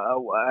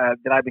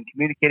that I've been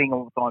communicating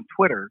with on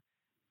Twitter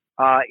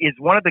is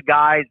one of the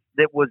guys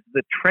that was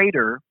the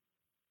trader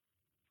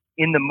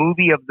in the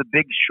movie of The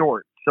Big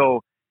Short.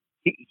 So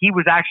he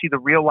was actually the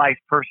real life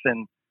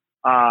person.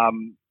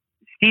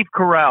 Steve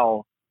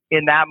Carell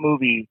in that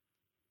movie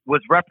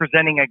was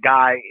representing a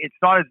guy. It's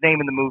not his name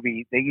in the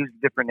movie. They used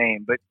a different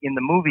name, but in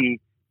the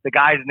movie, the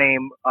guy's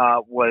name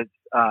was,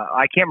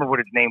 I can't remember what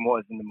his name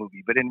was in the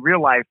movie, but in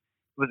real life,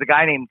 it was a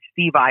guy named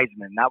Steve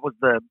Eisman. That was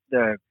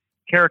the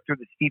character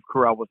that Steve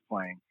Carell was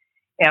playing.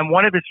 And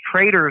one of his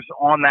traders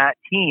on that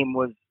team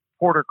was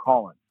Porter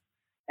Collins.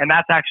 And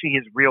that's actually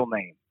his real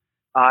name.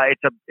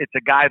 It's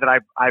a guy that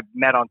I've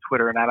met on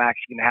Twitter, and I'm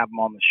actually going to have him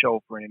on the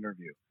show for an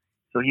interview.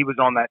 So he was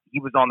on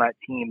that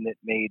team that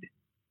made,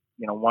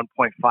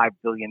 $1.5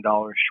 billion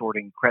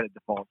shorting credit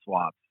default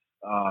swaps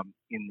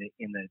in the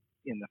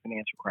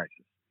financial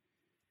crisis.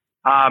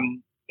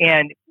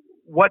 And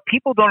what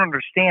people don't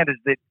understand is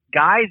that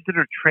guys that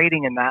are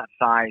trading in that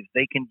size,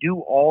 they can do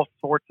all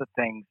sorts of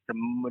things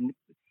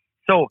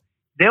so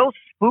they'll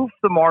spoof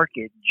the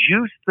market,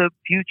 juice the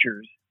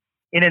futures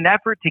in an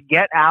effort to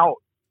get out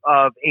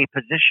of a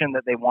position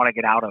that they want to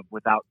get out of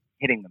without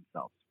hitting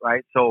themselves,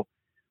 right? So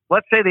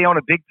let's say they own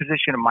a big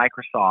position in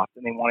Microsoft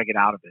and they want to get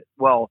out of it.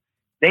 Well,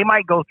 they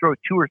might go throw $200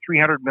 or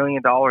 $300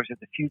 million at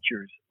the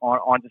futures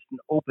on just an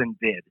open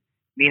bid,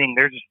 meaning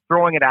they're just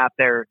throwing it out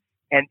there,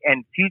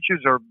 and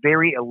futures are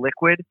very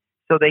illiquid,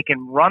 so they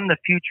can run the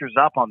futures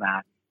up on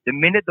that The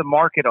minute the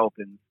market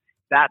opens,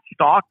 that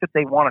stock that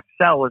they want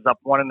to sell is up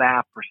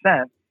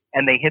 1.5%,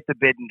 and they hit the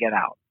bid and get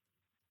out.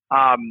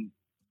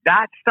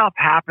 That stuff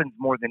happens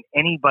more than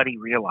anybody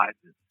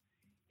realizes.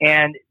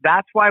 And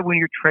that's why when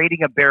you're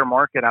trading a bear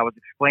market, I was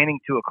explaining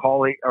to a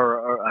colleague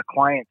or a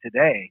client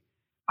today,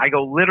 I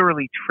go,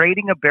 literally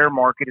trading a bear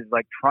market is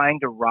like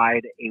trying to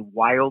ride a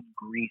wild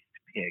greased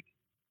pig.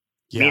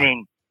 Yeah.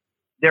 Meaning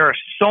there are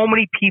so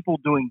many people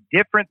doing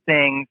different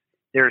things.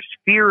 There's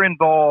fear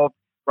involved,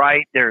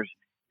 right? There's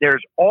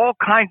all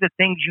kinds of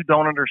things you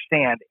don't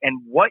understand.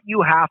 And what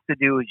you have to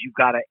do is you've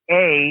got to,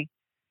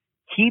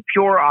 keep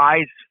your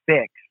eyes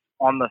fixed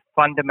on the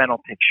fundamental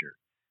picture,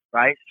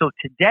 right? So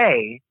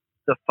today,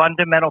 the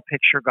fundamental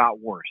picture got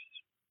worse.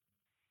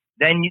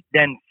 Then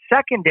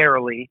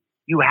secondarily,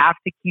 you have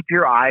to keep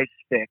your eyes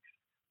fixed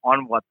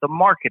on what the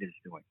market is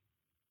doing.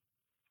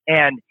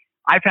 And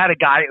I've had a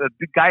guy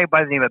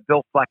by the name of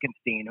Bill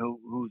Fleckenstein,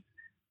 who's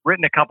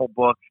written a couple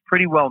books,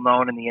 pretty well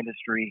known in the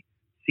industry,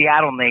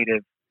 Seattle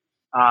native.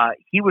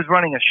 He was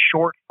running a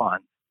short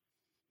fund,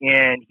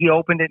 and he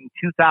opened it in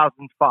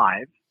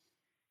 2005,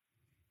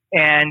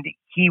 and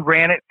he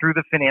ran it through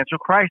the financial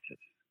crisis.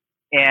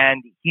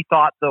 And he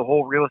thought the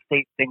whole real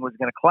estate thing was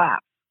going to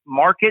collapse.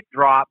 Market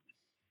dropped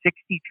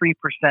 63%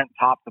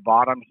 top to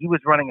bottom. He was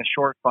running a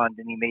short fund,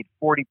 and he made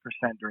 40%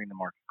 during the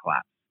market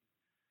collapse.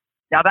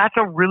 Now, that's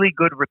a really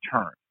good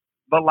return.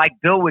 But like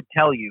Bill would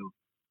tell you,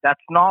 that's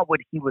not what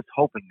he was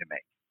hoping to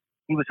make.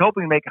 He was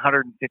hoping to make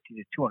 150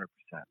 to 200%.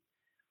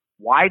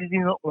 Why did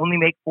he only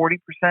make 40%?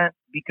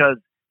 Because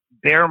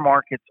bear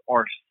markets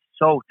are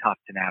so tough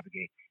to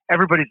navigate.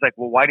 Everybody's like,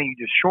 well, why don't you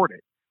just short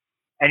it?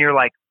 And you're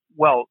like,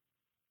 well,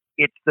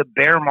 it's the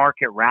bear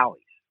market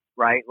rallies,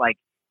 right? Like,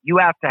 you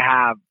have to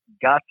have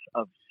guts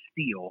of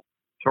steel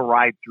to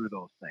ride through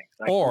those things.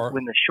 Like, or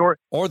when the short,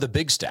 or the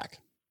big stack,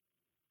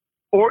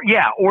 or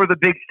the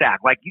big stack,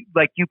 like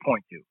you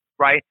point to,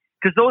 right?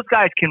 Because those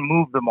guys can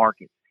move the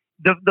market.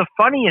 The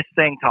funniest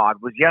thing, Todd,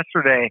 was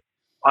yesterday.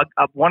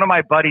 One of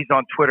my buddies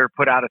on Twitter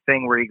put out a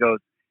thing where he goes,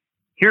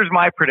 "Here's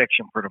my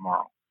prediction for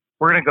tomorrow.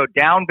 We're going to go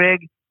down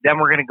big, then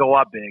we're going to go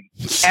up big.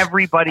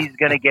 Everybody's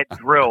going to get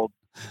drilled.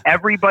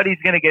 Everybody's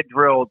going to get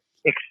drilled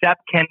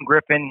except Ken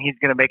Griffin. He's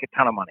going to make a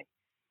ton of money."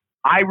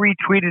 I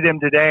retweeted him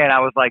today, and I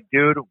was like,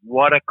 dude,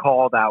 what a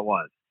call that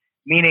was.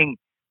 Meaning,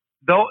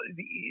 though,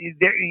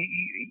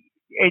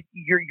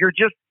 you're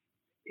just,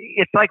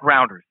 it's like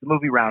Rounders, the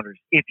movie Rounders.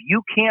 If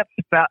you can't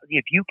spot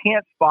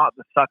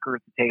the sucker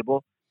at the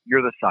table,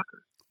 you're the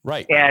sucker.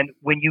 Right. And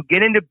when you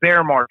get into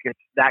bear markets,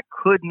 that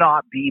could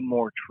not be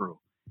more true.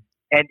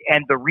 And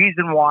the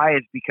reason why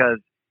is because,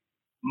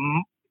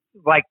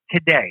 like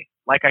today,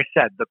 like I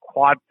said, the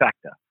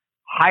quadfecta,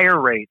 higher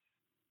rates,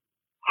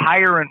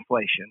 higher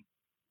inflation,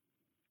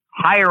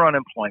 higher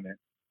unemployment,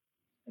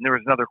 and there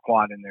was another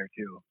quad in there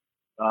too,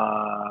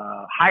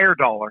 higher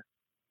dollar,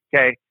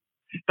 okay,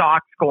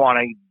 stocks go on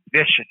a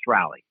vicious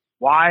rally.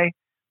 Why?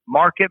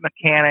 Market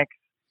mechanics,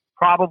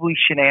 probably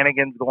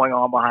shenanigans going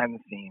on behind the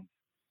scenes,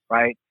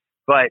 right?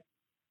 But,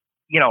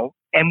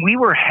 and we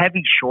were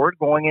heavy short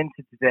going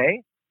into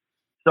today.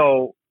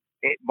 So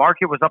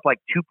market was up like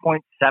 2.7%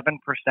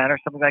 or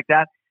something like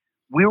that.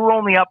 We were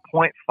only up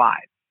 0.5.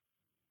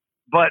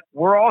 But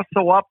we're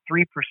also up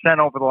 3%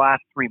 over the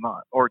last 3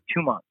 months or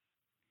 2 months.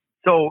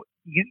 So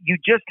you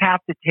just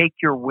have to take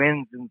your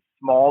wins in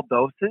small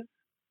doses,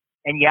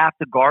 and you have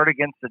to guard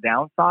against the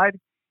downside.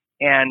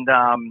 And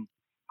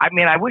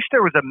I wish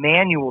there was a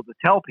manual to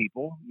tell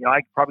people.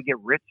 I could probably get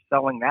rich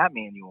selling that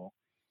manual.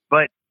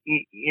 But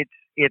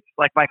it's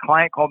like my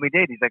client called me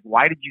today. He's like,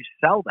 "Why did you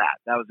sell that?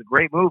 That was a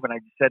great move." And I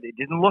just said it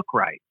didn't look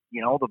right.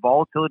 The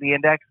volatility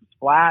index was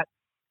flat,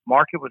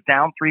 market was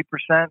down 3%.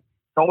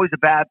 It's always a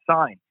bad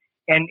sign.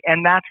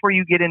 And that's where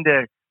you get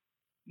into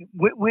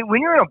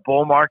when you're in a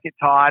bull market,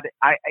 Todd.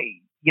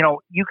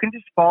 You can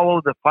just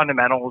follow the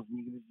fundamentals and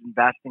you can just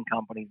invest in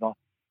companies.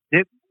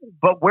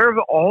 But where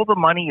all the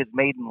money is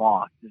made and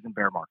lost is in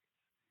bear markets.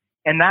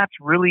 And that's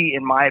really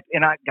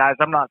guys,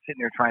 I'm not sitting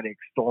there trying to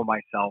extol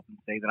myself and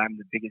say that I'm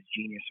the biggest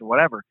genius or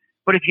whatever.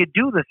 But if you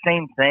do the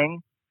same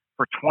thing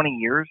for 20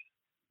 years,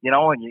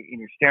 and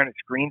you're staring at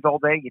screens all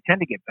day, you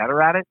tend to get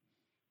better at it.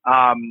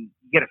 You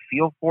get a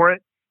feel for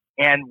it.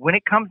 And when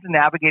it comes to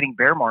navigating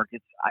bear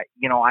markets,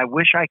 I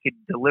wish I could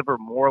deliver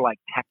more like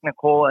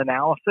technical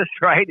analysis,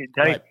 right? And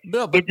tell you,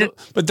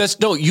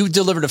 you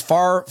delivered a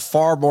far,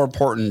 far more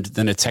important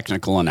than a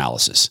technical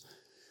analysis.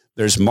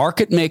 There's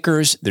market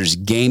makers, there's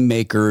game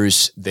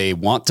makers. They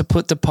want to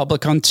put the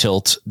public on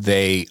tilt.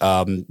 They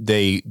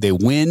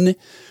win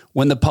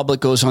when the public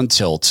goes on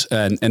tilt.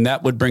 And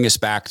that would bring us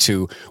back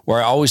to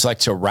where I always like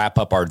to wrap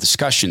up our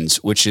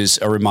discussions, which is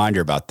a reminder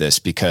about this,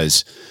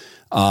 because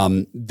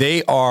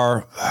they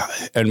are,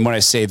 and when I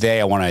say they,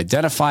 I want to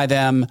identify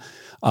them.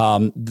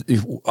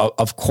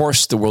 Of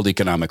course, the World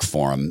Economic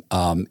Forum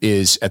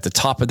is at the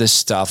top of this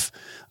stuff.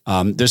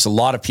 There's a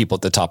lot of people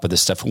at the top of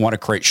this stuff who want to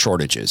create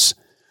shortages.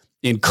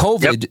 In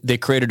COVID, They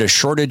created a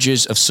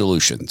shortages of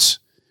solutions.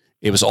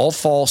 It was all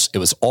false. It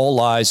was all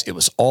lies. It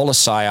was all a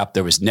psyop.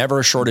 There was never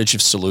a shortage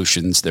of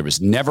solutions. There was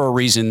never a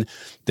reason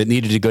that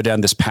needed to go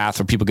down this path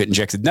where people get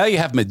injected. Now you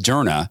have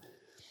Moderna,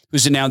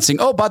 who's announcing,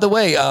 oh, by the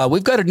way,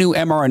 we've got a new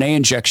mRNA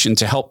injection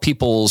to help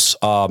people's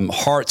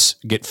hearts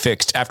get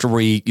fixed after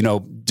we,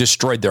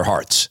 destroyed their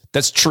hearts.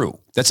 That's true.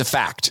 That's a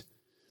fact.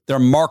 They're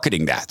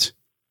marketing that.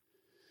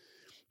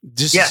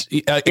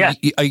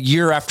 A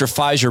year after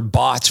Pfizer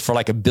bought for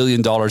like $1 billion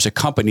a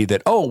company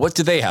that, what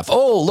do they have?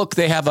 Oh, look,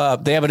 they have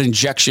an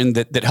injection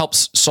that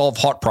helps solve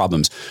heart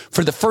problems.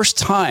 For the first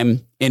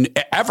time in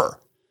ever,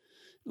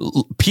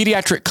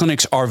 pediatric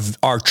clinics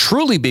are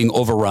truly being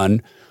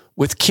overrun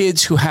with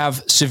kids who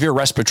have severe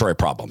respiratory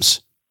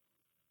problems.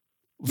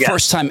 Yes.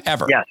 First time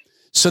ever. Yes.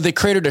 So they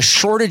created a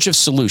shortage of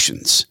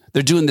solutions.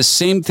 They're doing the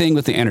same thing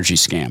with the energy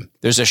scam.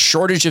 There's a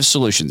shortage of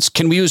solutions.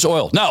 Can we use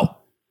oil? No.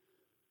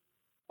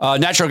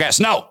 Natural gas?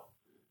 No.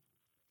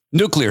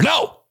 Nuclear?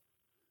 No.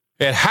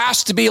 It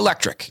has to be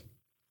electric.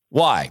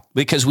 Why?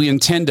 Because we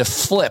intend to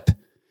flip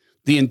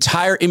the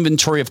entire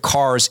inventory of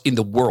cars in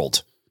the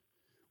world.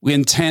 We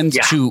intend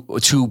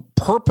to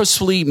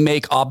purposefully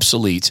make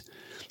obsolete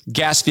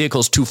gas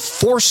vehicles to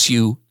force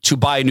you to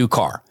buy a new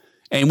car.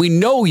 And we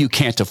know you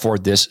can't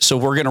afford this, so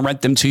we're going to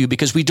rent them to you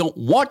because we don't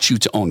want you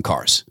to own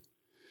cars.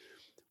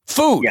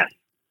 Food. Yes.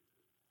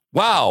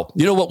 Wow.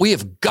 You know what? We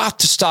have got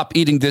to stop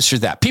eating this or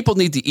that. People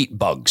need to eat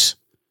bugs.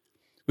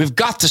 We've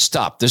got to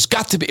stop. There's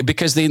got to be,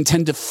 because they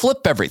intend to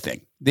flip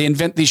everything. They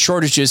invent these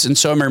shortages. And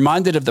so I'm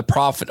reminded of the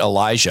prophet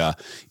Elijah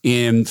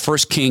in 1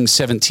 Kings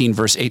 17,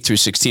 verse 8 through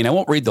 16. I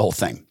won't read the whole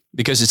thing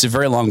because it's a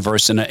very long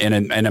verse. And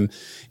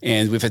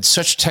we've had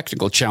such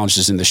technical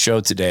challenges in the show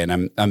today.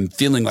 And I'm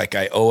feeling like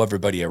I owe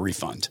everybody a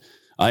refund,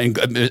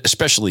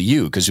 especially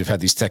you, because we've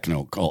had these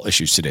technical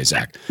issues today,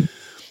 Zach.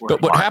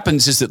 But what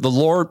happens is that the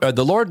Lord,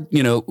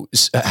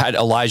 had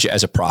Elijah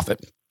as a prophet.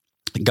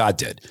 God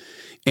did.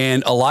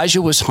 And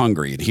Elijah was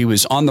hungry and he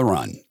was on the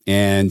run,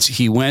 and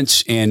he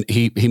went and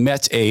he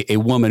met a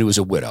woman who was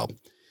a widow,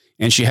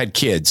 and she had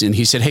kids. And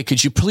he said, hey,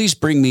 could you please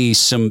bring me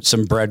some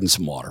bread and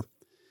some water?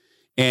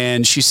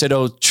 And she said,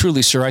 oh,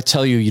 truly, sir, I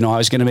tell you, I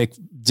was going to make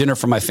dinner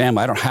for my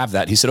family. I don't have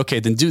that. He said, okay,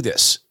 then do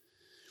this.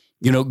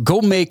 Go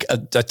make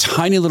a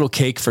tiny little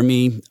cake for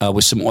me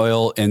with some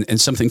oil and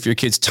something for your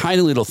kids,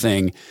 tiny little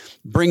thing.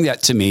 Bring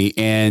that to me,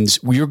 and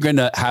we're going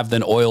to have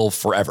then oil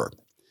forever.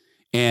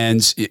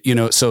 And,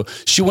 so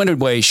she went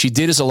away. She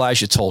did as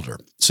Elijah told her.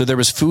 So there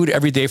was food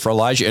every day for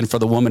Elijah and for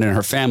the woman and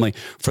her family.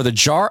 For the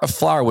jar of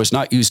flour was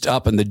not used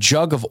up, and the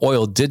jug of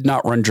oil did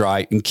not run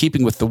dry, in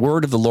keeping with the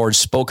word of the Lord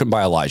spoken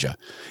by Elijah.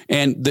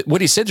 And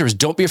what he said there was,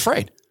 don't be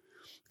afraid.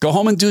 Go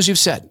home and do as you've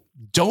said.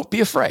 Don't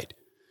be afraid.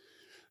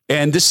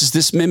 And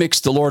this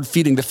mimics the Lord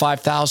feeding the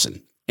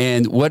 5,000.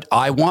 And what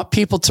I want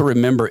people to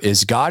remember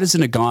is God is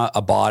a God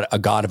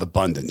of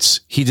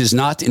abundance. He does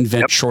not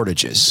invent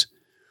shortages.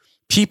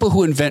 People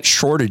who invent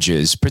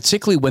shortages,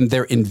 particularly when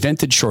they're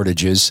invented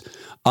shortages,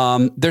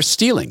 they're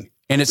stealing.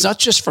 And it's not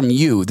just from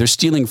you. They're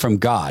stealing from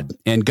God.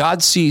 And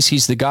God sees.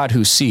 He's the God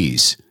who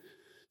sees.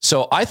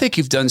 So I think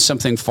you've done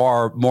something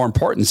far more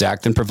important,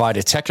 Zach, than provide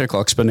a technical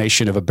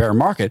explanation of a bear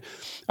market.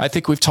 I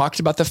think we've talked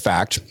about the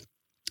fact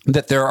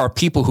that there are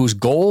people whose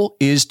goal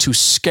is to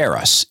scare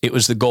us. It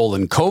was the goal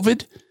in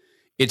COVID.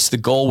 It's the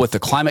goal with the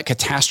climate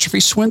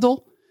catastrophe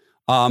swindle.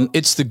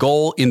 It's the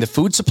goal in the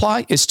food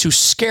supply, is to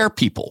scare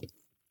people.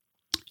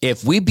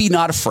 If we be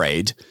not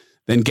afraid,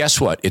 then guess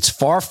what? It's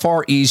far,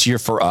 far easier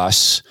for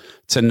us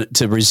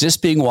to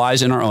resist being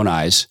wise in our own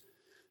eyes,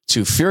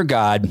 to fear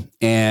God,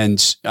 and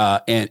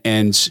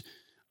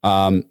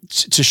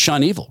to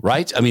shun evil,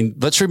 right? I mean,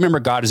 let's remember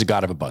God is a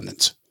God of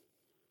abundance.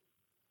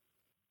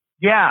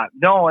 Yeah,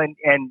 no, and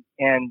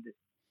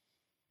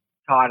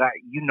Todd,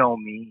 you know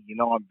me.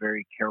 I'm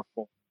very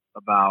careful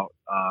about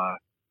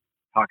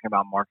talking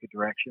about market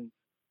directions,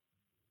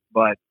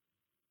 but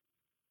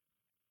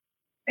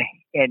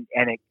and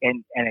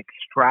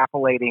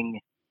extrapolating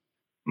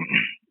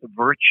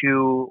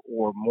virtue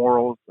or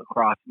morals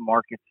across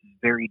markets is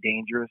very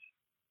dangerous.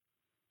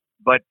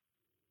 But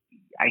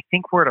I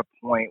think we're at a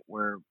point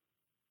where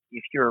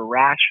if you're a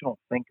rational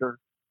thinker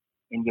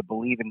and you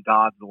believe in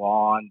God's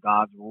law and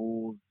God's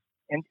rules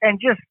and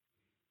just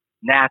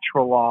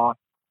natural law,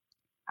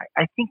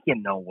 I think you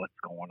know what's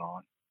going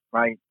on,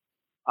 right?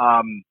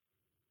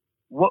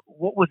 What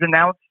was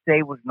announced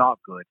today was not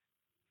good.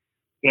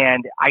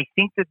 And I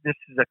think that this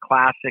is a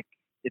classic.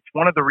 It's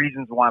one of the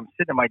reasons why I'm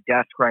sitting at my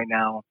desk right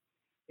now.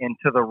 And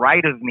to the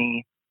right of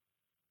me,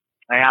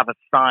 I have a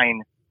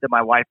sign that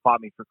my wife bought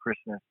me for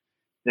Christmas.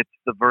 It's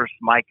the verse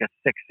Micah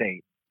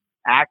 6:8.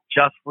 Act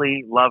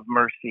justly, love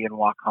mercy, and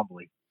walk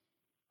humbly.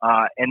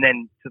 And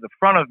then to the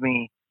front of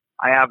me,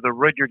 I have the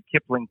Rudyard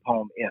Kipling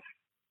poem, If.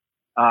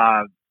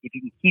 If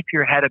you can keep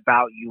your head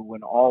about you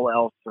when all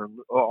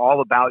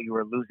about you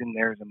are losing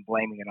theirs and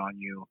blaming it on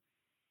you.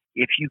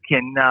 If you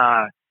can,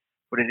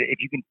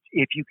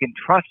 if you can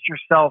trust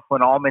yourself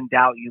when all men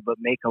doubt you, but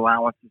make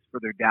allowances for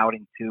their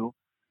doubting too.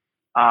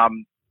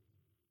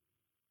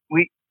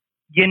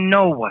 You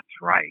know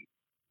what's right,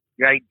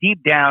 right?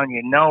 Deep down,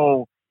 you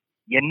know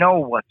You know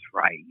what's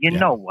right. You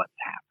know what's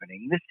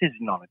happening. This is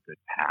not a good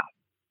path,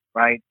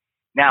 right?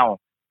 Now,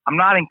 I'm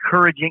not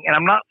encouraging, and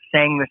I'm not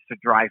saying this to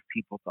drive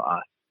people to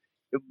us.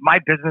 My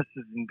business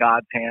is in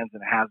God's hands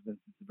and has been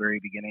since the very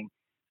beginning.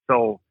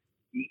 So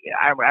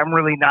I'm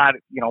really not,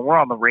 we're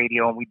on the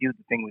radio and we do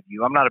the thing with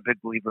you. I'm not a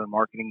big believer in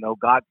marketing, though.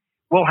 God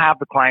will have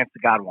the clients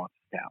that God wants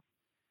us to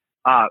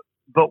have.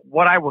 But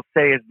what I will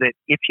say is that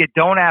if you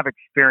don't have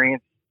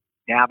experience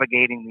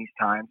navigating these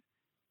times,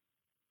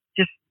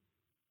 just,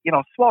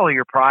 swallow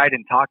your pride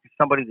and talk to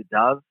somebody that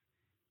does,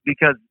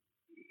 because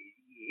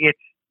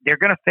they're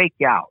going to fake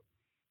you out.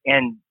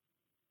 And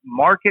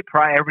market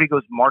price, everybody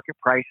goes, market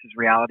price is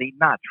reality.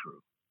 Not true,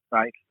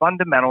 right?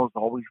 Fundamentals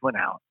always win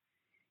out.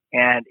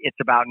 And it's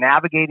about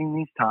navigating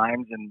these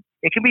times, and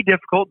it can be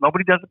difficult.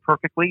 Nobody does it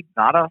perfectly,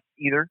 not us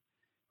either,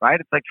 right?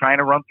 It's like trying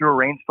to run through a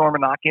rainstorm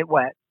and not get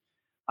wet.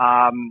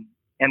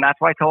 And that's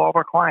why I tell all of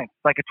our clients,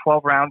 it's like a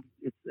 12-round,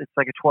 it's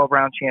like a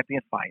 12-round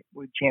championship fight.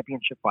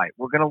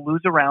 We're going to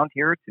lose a round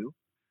here or two.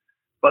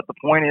 But the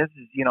point is,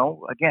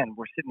 again,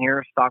 we're sitting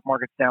here, stock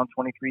market's down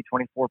 23,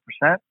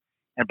 24%.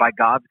 And by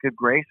God's good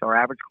grace, our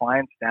average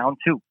client's down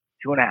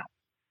 2.5,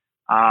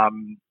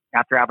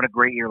 after having a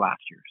great year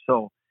last year.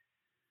 So,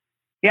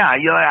 yeah,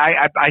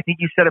 I think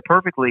you said it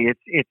perfectly.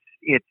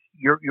 It's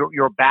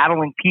you're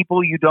battling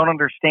people you don't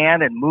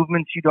understand and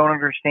movements you don't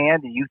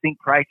understand, and you think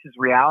price is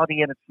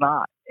reality, and it's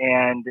not.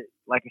 And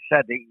like I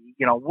said,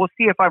 we'll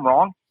see if I'm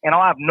wrong, and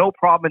I'll have no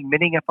problem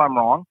admitting if I'm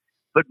wrong.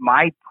 But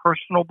my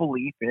personal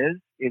belief is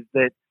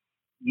that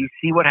you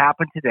see what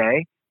happened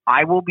today.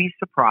 I will be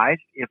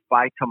surprised if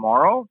by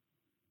tomorrow,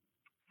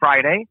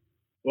 Friday,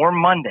 or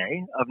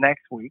Monday of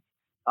next week,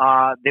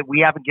 that we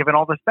haven't given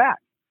all this back.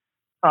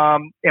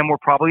 And we're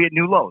probably at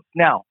new lows.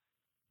 Now,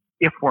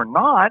 if we're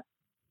not,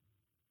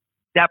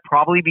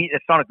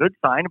 it's not a good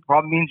sign. It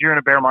probably means you're in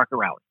a bear market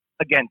rally.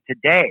 Again,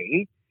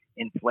 today,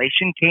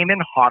 inflation came in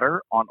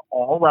hotter on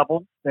all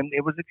levels than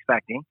it was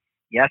expecting.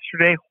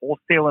 Yesterday,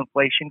 wholesale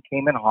inflation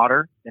came in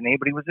hotter than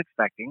anybody was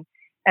expecting.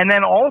 And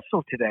then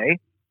also today,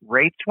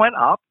 rates went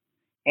up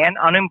and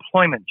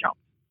unemployment jumped.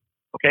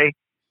 Okay?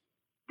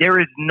 There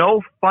is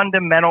no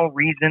fundamental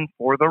reason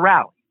for the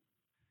rally.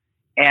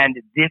 And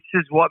this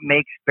is what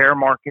makes bear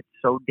markets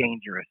so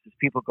dangerous, is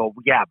people go,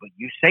 yeah, but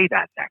you say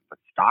that, Zach, but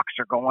stocks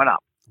are going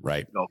up.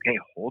 Right. Okay,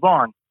 hold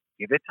on.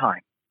 Give it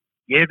time.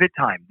 Give it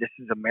time. This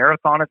is a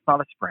marathon. It's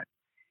not a sprint.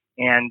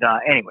 And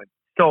anyway,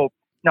 so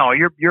no,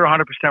 you're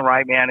 100%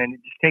 right, man. And it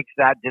just takes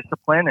that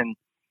discipline.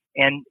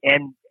 And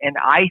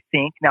I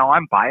think, now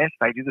I'm biased.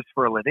 I do this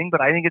for a living,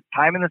 but I think it's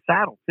time in the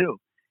saddle too.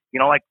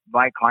 Like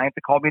my client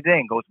that called me today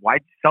and goes,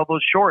 why'd you sell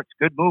those shorts?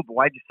 Good move, but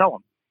why'd you sell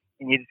them?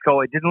 And you just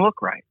go, it didn't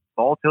look right.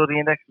 Volatility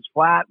index was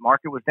flat.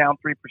 Market was down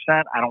 3%.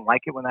 I don't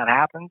like it when that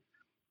happens.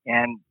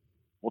 And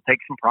we'll take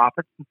some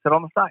profits and sit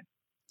on the side.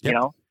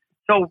 Yep.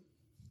 So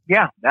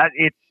yeah, that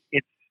it's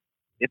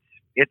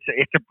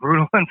a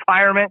brutal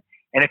environment.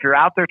 And if you're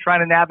out there trying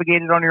to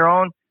navigate it on your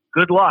own,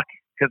 good luck,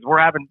 because we're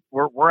having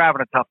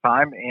a tough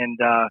time. And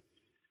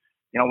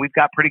we've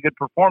got pretty good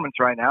performance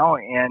right now.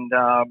 And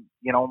I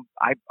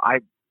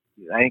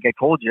think I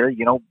told you,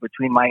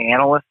 between my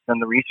analysts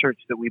and the research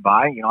that we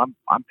buy,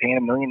 I'm paying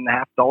 $1.5 million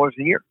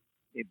a year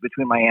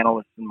between my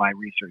analysts and my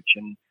research.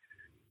 And,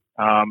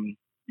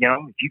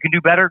 if you can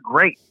do better,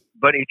 great.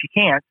 But if you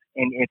can't,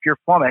 and if you're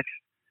flummoxed,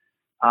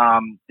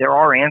 there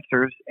are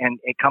answers, and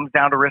it comes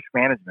down to risk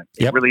management.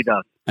 It really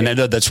does. And I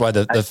know that's why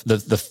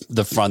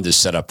the fund is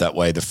set up that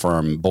way, the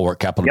firm, Bulwark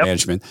Capital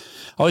Management.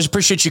 I always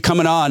appreciate you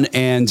coming on,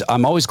 and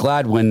I'm always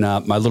glad when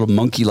my little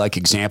monkey-like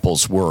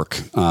examples work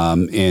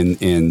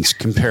in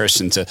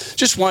comparison to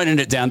just winding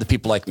it down to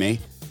people like me.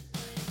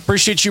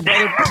 Appreciate you,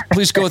 brother.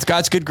 Please go with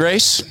God's good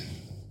grace.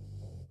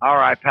 All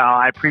right, pal.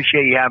 I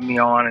appreciate you having me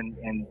on,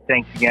 and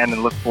thanks again,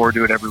 and look forward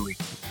to it every week.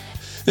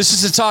 This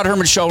is the Todd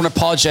Herman Show, and I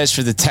apologize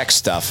for the tech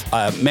stuff.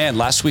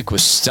 Last week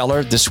was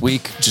stellar. This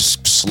week,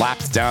 just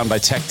slapped down by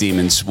tech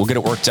demons. We'll get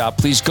it worked out.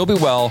 Please go be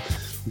well,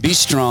 be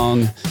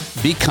strong,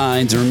 be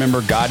kind, and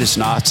remember, God is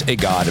not a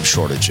God of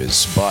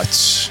shortages,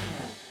 but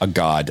a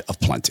God of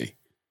plenty.